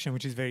direct connection,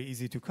 which is very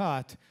easy to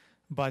cut,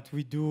 but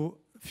we do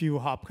few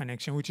hop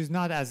connection, which is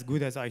not as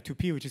good as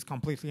I2P, which is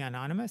completely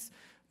anonymous.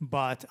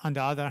 But on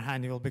the other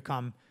hand, it will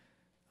become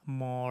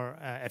more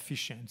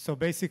efficient. So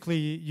basically,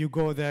 you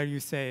go there, you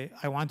say,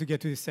 I want to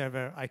get to the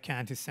server, I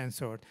can't, it's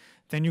censored.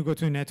 Then you go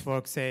to the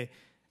network, say,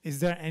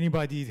 is there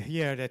anybody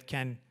here that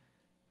can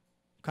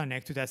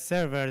connect to that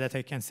server that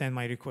I can send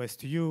my request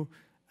to you?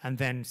 And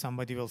then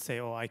somebody will say,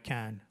 oh, I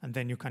can, and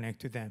then you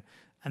connect to them.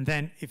 And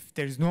then if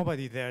there's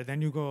nobody there,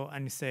 then you go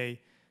and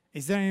say,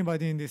 is there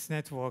anybody in this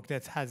network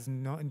that has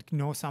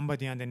know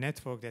somebody on the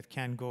network that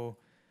can go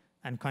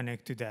and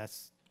connect to that?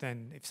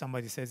 Then if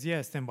somebody says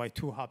yes, then by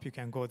 2 hop you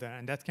can go there,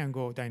 and that can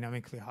go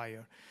dynamically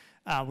higher.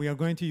 We are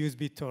going to use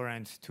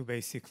BitTorrent to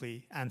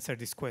basically answer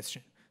this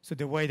question. So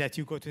the way that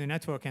you go to the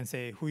network and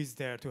say, who is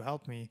there to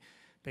help me?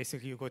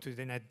 Basically, you go to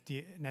the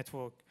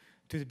network,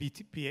 to the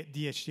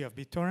DHT of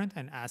BitTorrent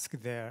and ask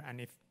there,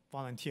 and if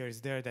volunteer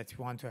is there that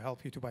want to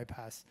help you to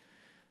bypass,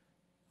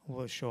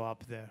 will show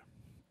up there.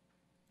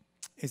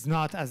 It's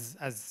not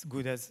as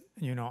good as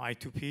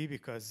I2P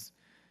because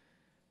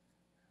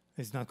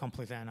it's not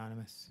completely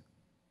anonymous.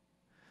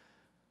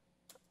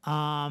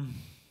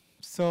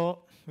 So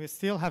we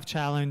still have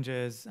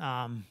challenges.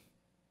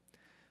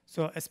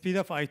 So a speed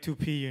of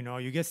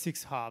I2P, you get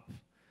 6 hop.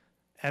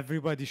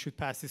 Everybody should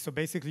pass this. So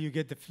basically, you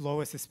get the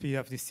lowest speed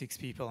of these 6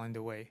 people in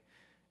the way.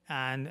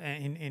 And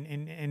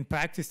in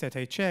practice that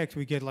I checked,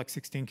 we get like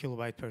 16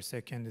 kilobyte per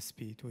second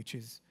speed, which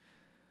is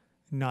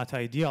not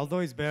ideal, although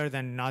it's better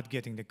than not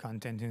getting the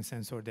content in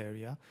censored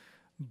area.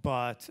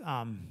 But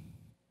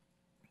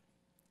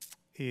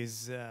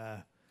is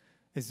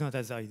not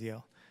as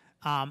ideal.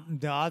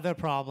 The other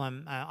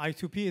problem,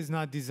 I2P is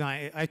not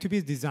designed. I2P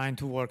is designed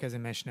to work as a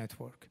mesh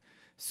network.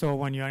 So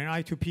when you're in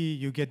I2P,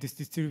 you get this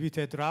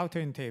distributed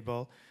routing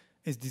table.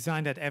 It's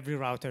designed that every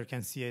router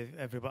can see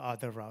every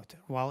other router.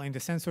 While in the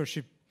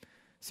censorship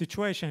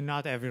situation,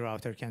 not every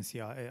router can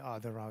see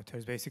other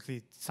routers.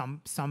 Basically,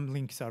 some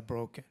links are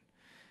broken.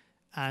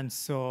 And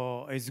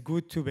so it's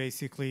good to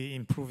basically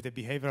improve the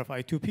behavior of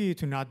I2P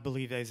to not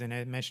believe there's a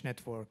mesh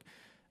network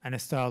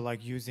and start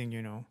like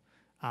using,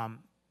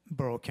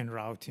 broken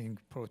routing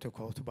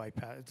protocol to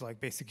bypass, like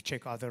basically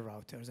check other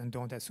routers and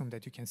don't assume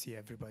that you can see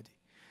everybody.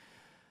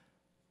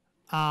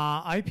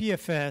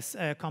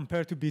 IPFS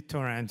compared to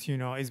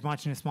BitTorrent, is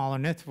much in a smaller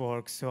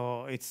network,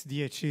 so its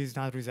DHT is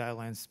not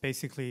resilience.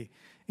 Basically,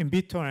 in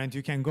BitTorrent,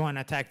 you can go and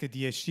attack the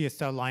DHT and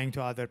start lying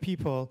to other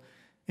people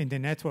in the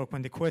network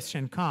when the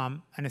question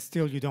comes, and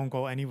still you don't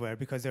go anywhere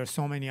because there are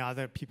so many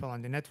other people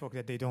on the network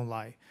that they don't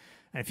lie.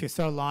 And if you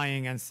start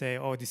lying and say,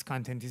 oh, this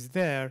content is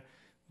there,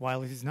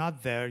 while it is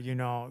not there, you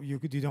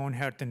don't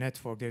hurt the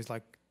network. There's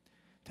like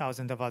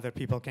thousands of other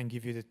people can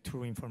give you the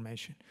true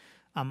information.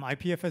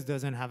 IPFS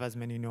doesn't have as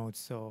many nodes,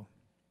 so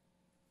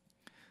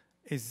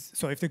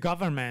if the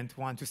government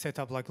want to set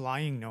up like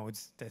lying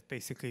nodes that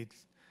basically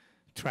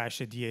trash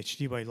a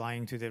DHT by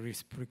lying to the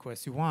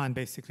request you want,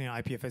 basically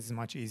IPFS is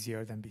much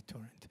easier than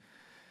BitTorrent.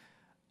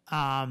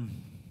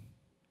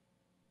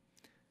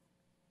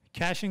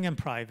 Caching and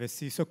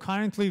privacy. So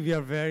currently we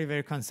are very,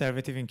 very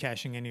conservative in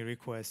caching any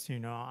request,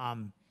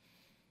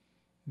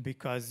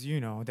 because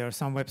there are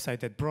some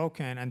websites that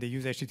broken and they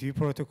use HTTP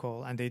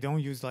protocol and they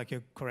don't use like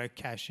a correct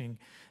caching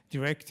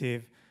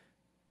directive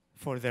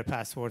for their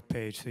password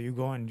page. So you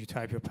go and you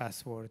type your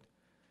password,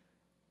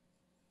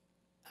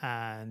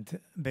 and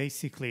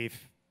basically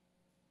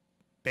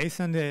based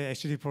on the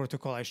HTTP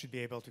protocol, I should be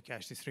able to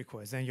cache this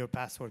request. Then your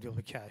password will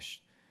be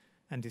cached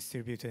and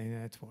distributed in the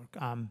network.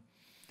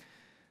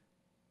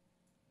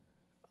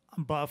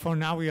 But for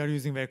now, we are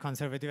using very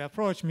conservative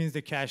approach, means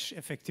the cache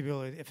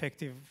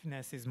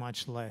effectiveness is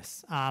much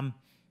less.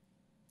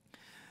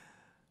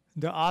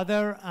 The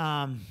other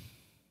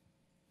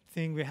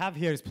thing we have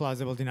here is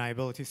plausible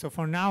deniability. So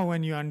for now,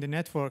 when you're on the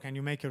network and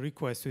you make a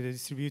request to the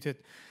distributed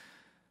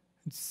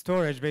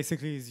storage,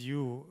 basically is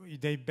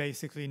they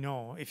basically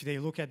know. If they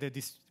look at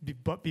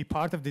be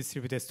part of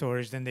distributed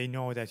storage, then they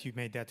know that you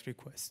made that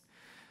request.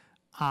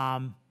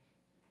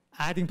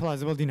 Adding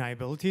plausible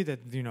deniability that,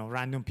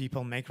 random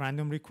people make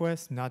random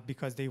requests, not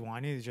because they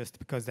want it, just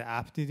because the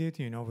app did it,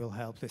 will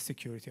help the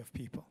security of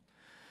people.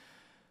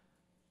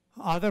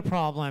 Other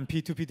problem,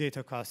 P2P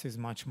data cost is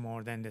much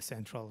more than the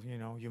central,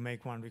 you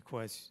make one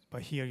request,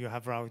 but here you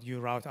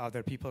route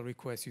other people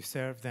requests, you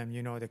serve them,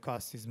 the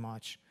cost is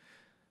much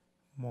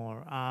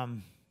more.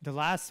 The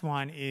last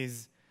one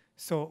is,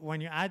 so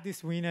when you add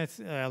this Ouinet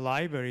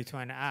library to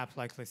an app,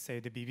 like let's say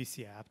the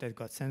BBC app that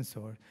got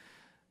censored,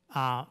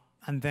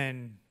 and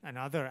then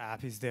another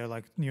app is there,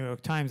 like New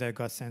York Times that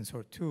got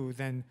censored too,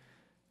 then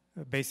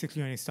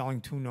basically you're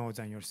installing 2 nodes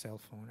on your cell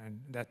phone,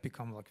 and that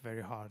becomes like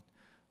very hard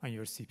on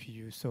your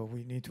CPU. So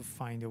we need to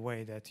find a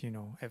way that,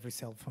 every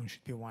cell phone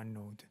should be 1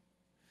 node.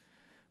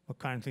 But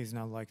currently it's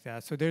not like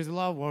that. So there's a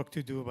lot of work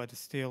to do, but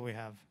still we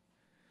have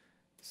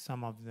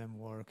some of them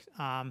worked.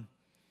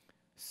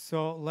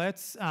 So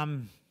let's,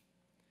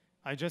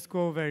 I just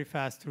go very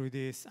fast through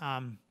this.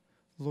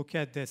 Look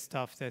at the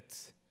stuff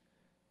that's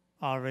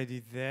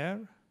already there.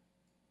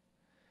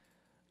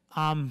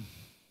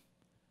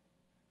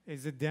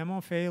 Is a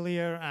demo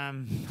failure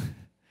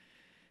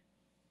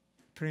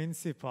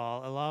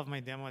principle? A lot of my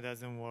demo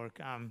doesn't work.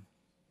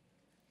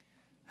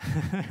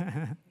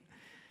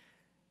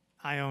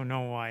 I don't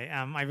know why.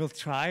 I will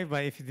try,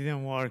 but if it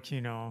didn't work,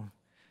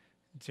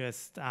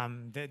 just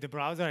the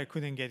browser, I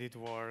couldn't get it to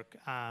work.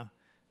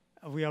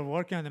 We are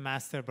working on the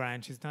master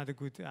branch. It's not a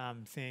good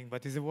thing,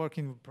 but it's a work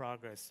in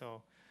progress.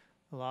 So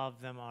a lot of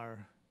them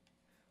are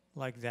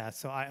like that.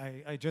 So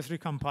I just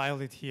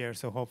recompiled it here,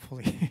 so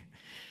hopefully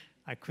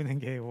I couldn't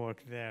get it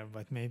work there,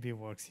 but maybe it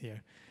works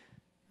here.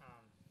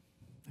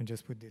 I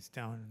just put this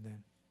down and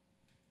then.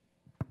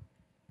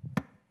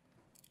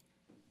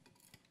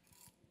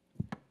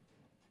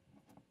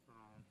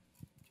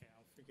 Okay,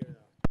 I'll figure it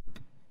out.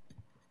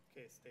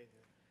 Okay, stay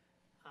there.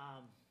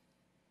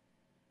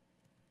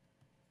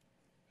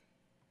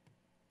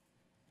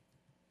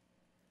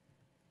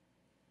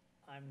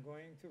 I'm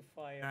going to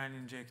fire an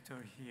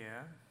injector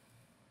here.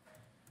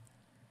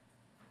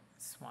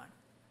 This one.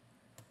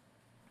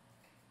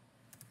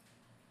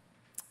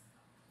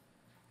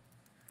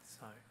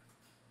 Sorry.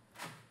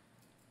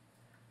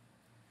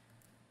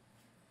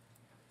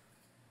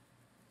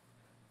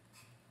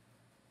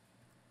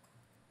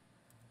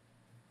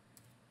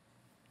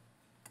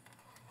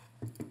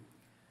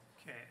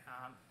 Okay,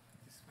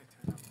 this might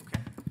turn up.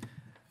 Okay.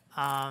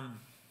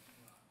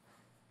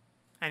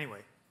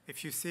 Anyway,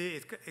 if you see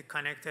it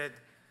connected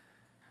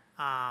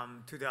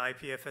to the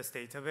IPFS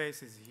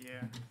database is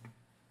here.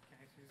 Can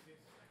I use this?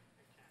 I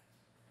can't.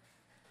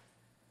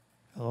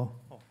 Hello?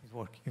 Oh, it's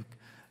working.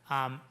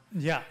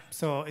 Yeah,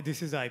 so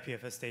this is the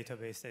IPFS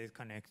database that it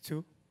connects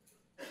to.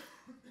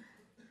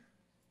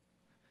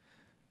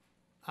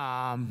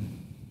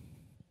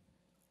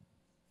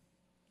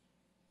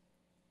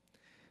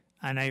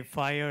 And I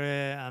fire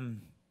a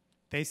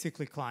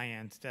basically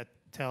client that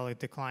tell it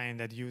the client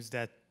that use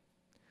that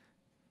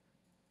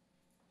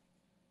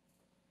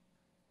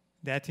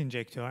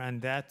injector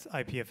and that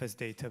IPFS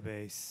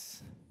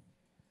database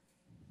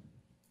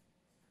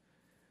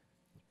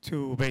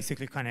to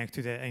basically connect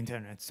to the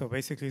internet. So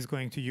basically it's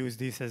going to use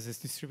this as this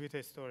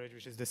distributed storage,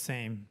 which is the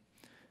same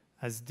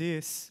as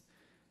this,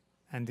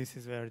 and this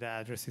is where the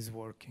address is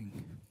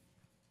working.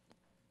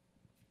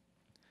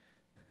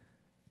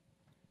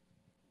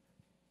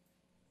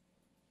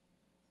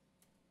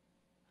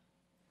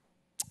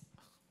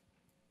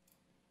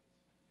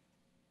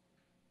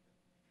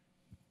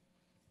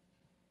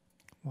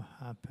 What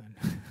happened?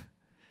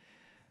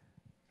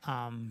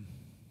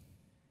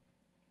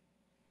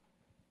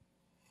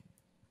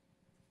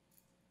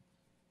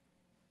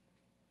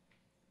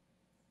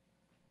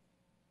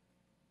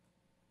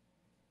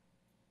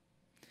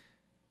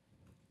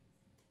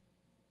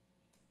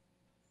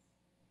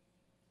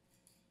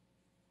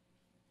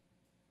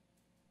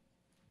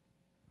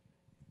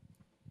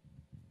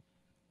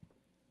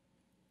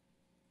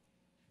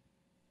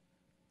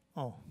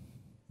 Oh.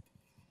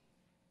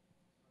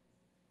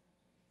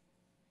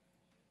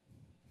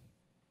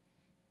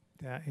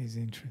 That is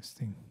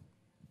interesting.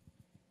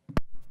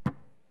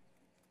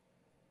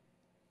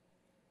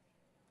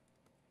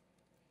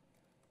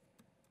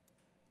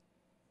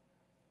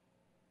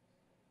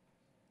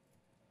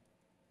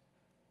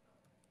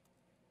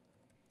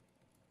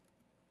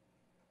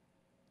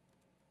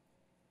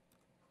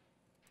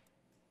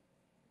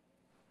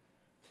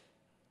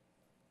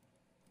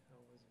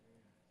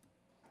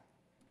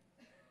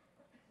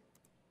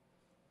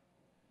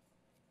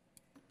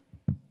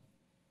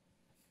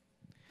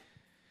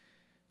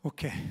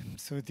 Okay,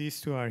 so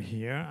these two are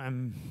here.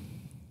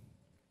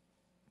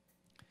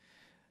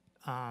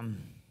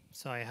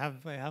 So I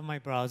have my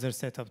browser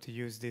set up to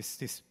use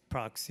this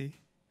proxy.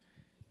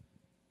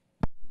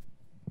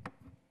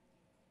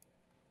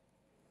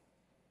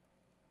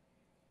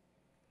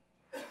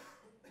 So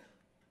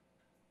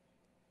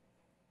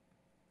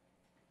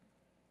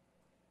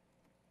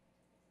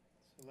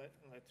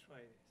let's try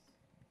this.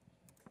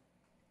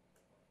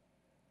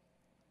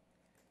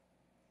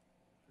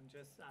 I'm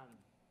just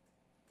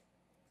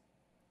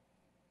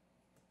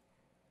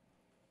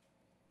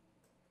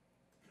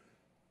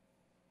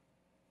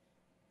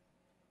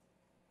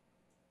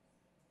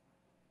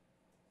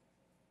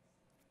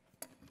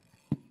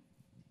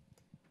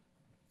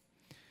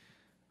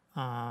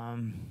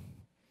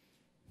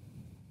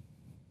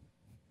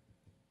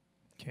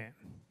okay.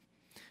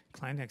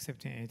 Client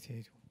accepting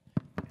 88.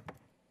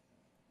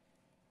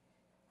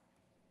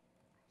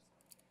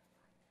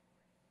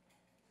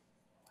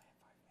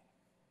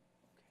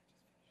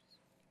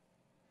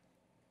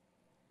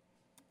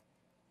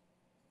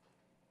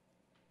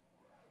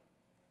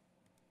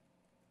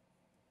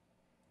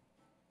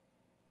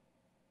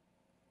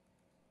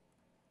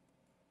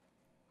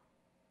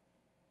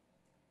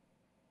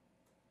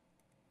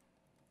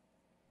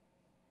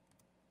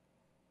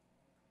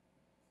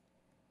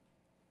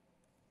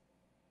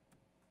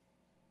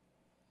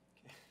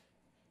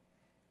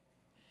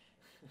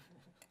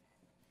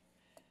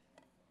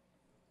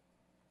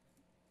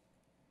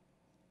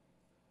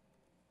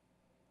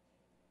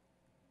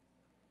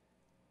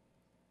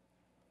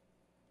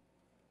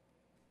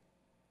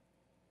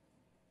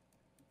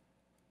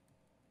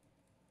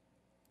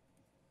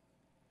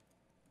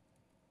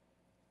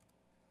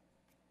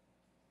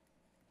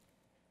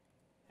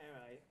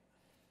 Anyway,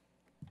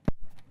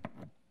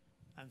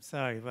 I'm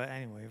sorry, but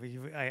anyway,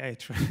 I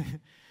try.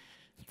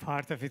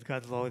 Part of it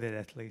got loaded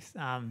at least.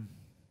 I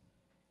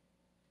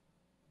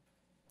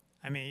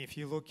mean, if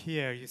you look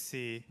here, you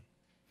see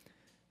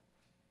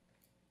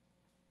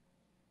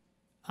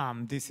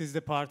this is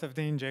the part of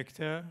the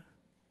injector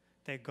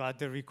that got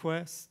the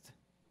request,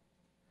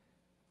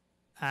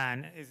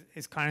 and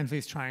is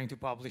currently trying to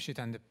publish it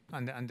on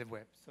the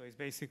web. So it's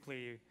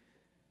basically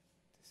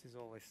this is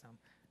always some.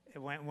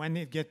 When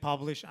it gets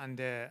published on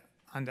the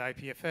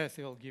IPFS,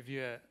 it will give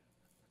you a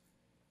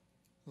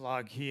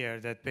log here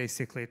that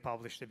basically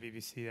published the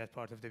BBC, that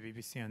part of the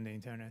BBC on the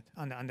internet,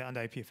 on the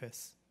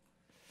IPFS.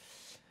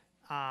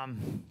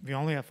 We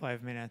only have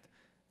 5 minutes.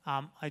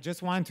 I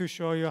just want to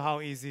show you how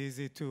easy is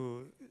it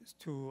to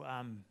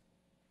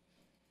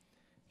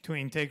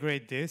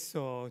integrate this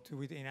so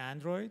within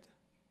Android.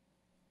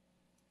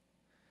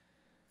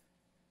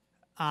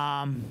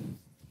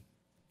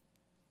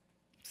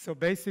 So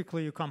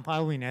basically, you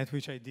compile Ouinet,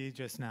 which I did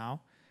just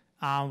now.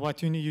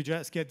 What you need, you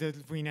just get the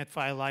Ouinet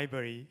file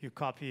library, you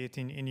copy it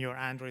in your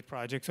Android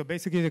project. So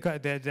basically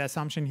the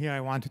assumption here I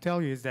want to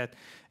tell you is that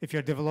if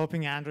you're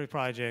developing an Android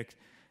project,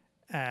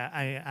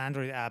 an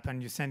Android app,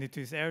 and you send it to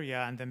this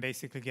area and then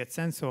basically get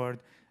censored,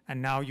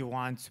 and now you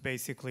want to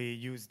basically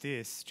use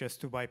this just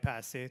to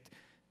bypass it,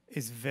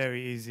 is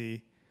very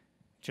easy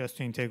just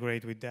to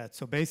integrate with that.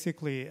 So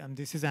basically,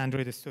 this is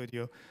Android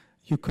Studio.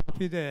 You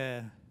copy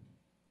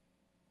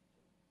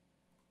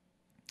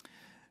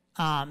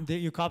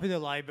you copy the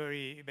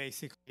library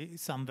basically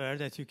somewhere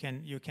that you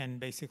can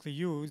basically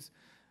use.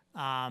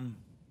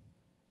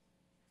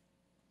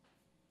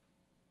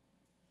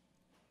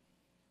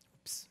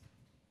 Oops.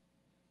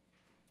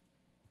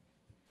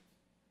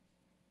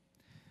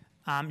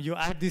 You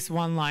add this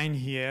one line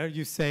here.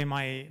 You say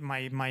my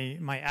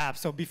app.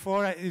 So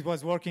before it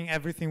was working,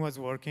 everything was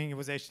working. It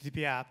was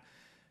HTTP app.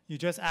 You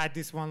just add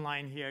this one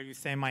line here. You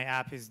say my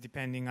app is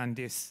depending on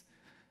this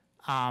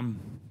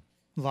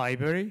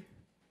library,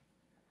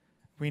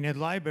 Ouinet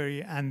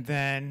library, and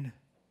then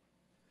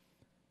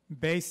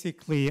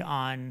basically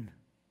on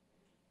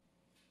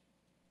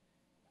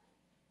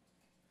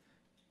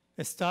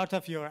the start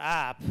of your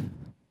app,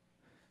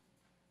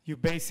 you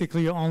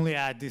basically only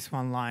add this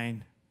one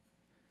line.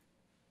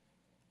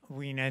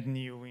 Ouinet,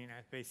 new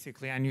Ouinet,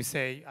 basically, and you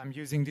say, I'm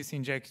using this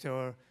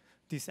injector,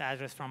 this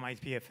address from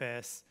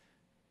IPFS,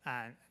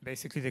 and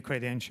basically the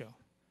credential.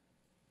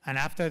 And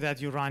after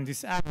that, you run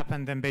this app,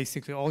 and then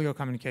basically all your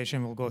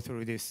communication will go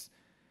through this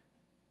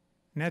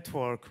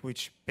network,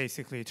 which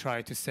basically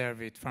try to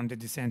serve it from the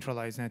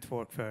decentralized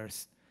network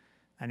first.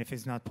 And if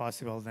it's not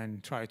possible,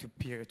 then try to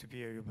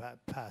peer-to-peer, you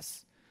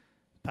pass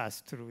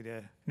through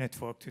the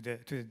network to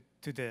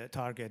the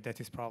target that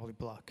is probably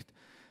blocked.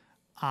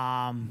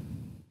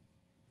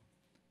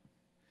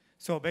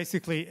 So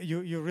basically,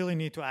 you really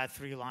need to add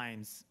 3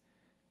 lines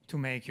to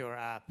make your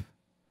app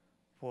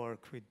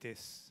work with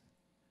this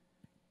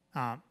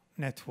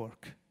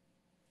network.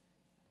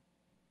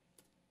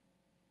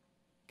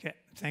 Okay,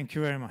 thank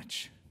you very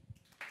much.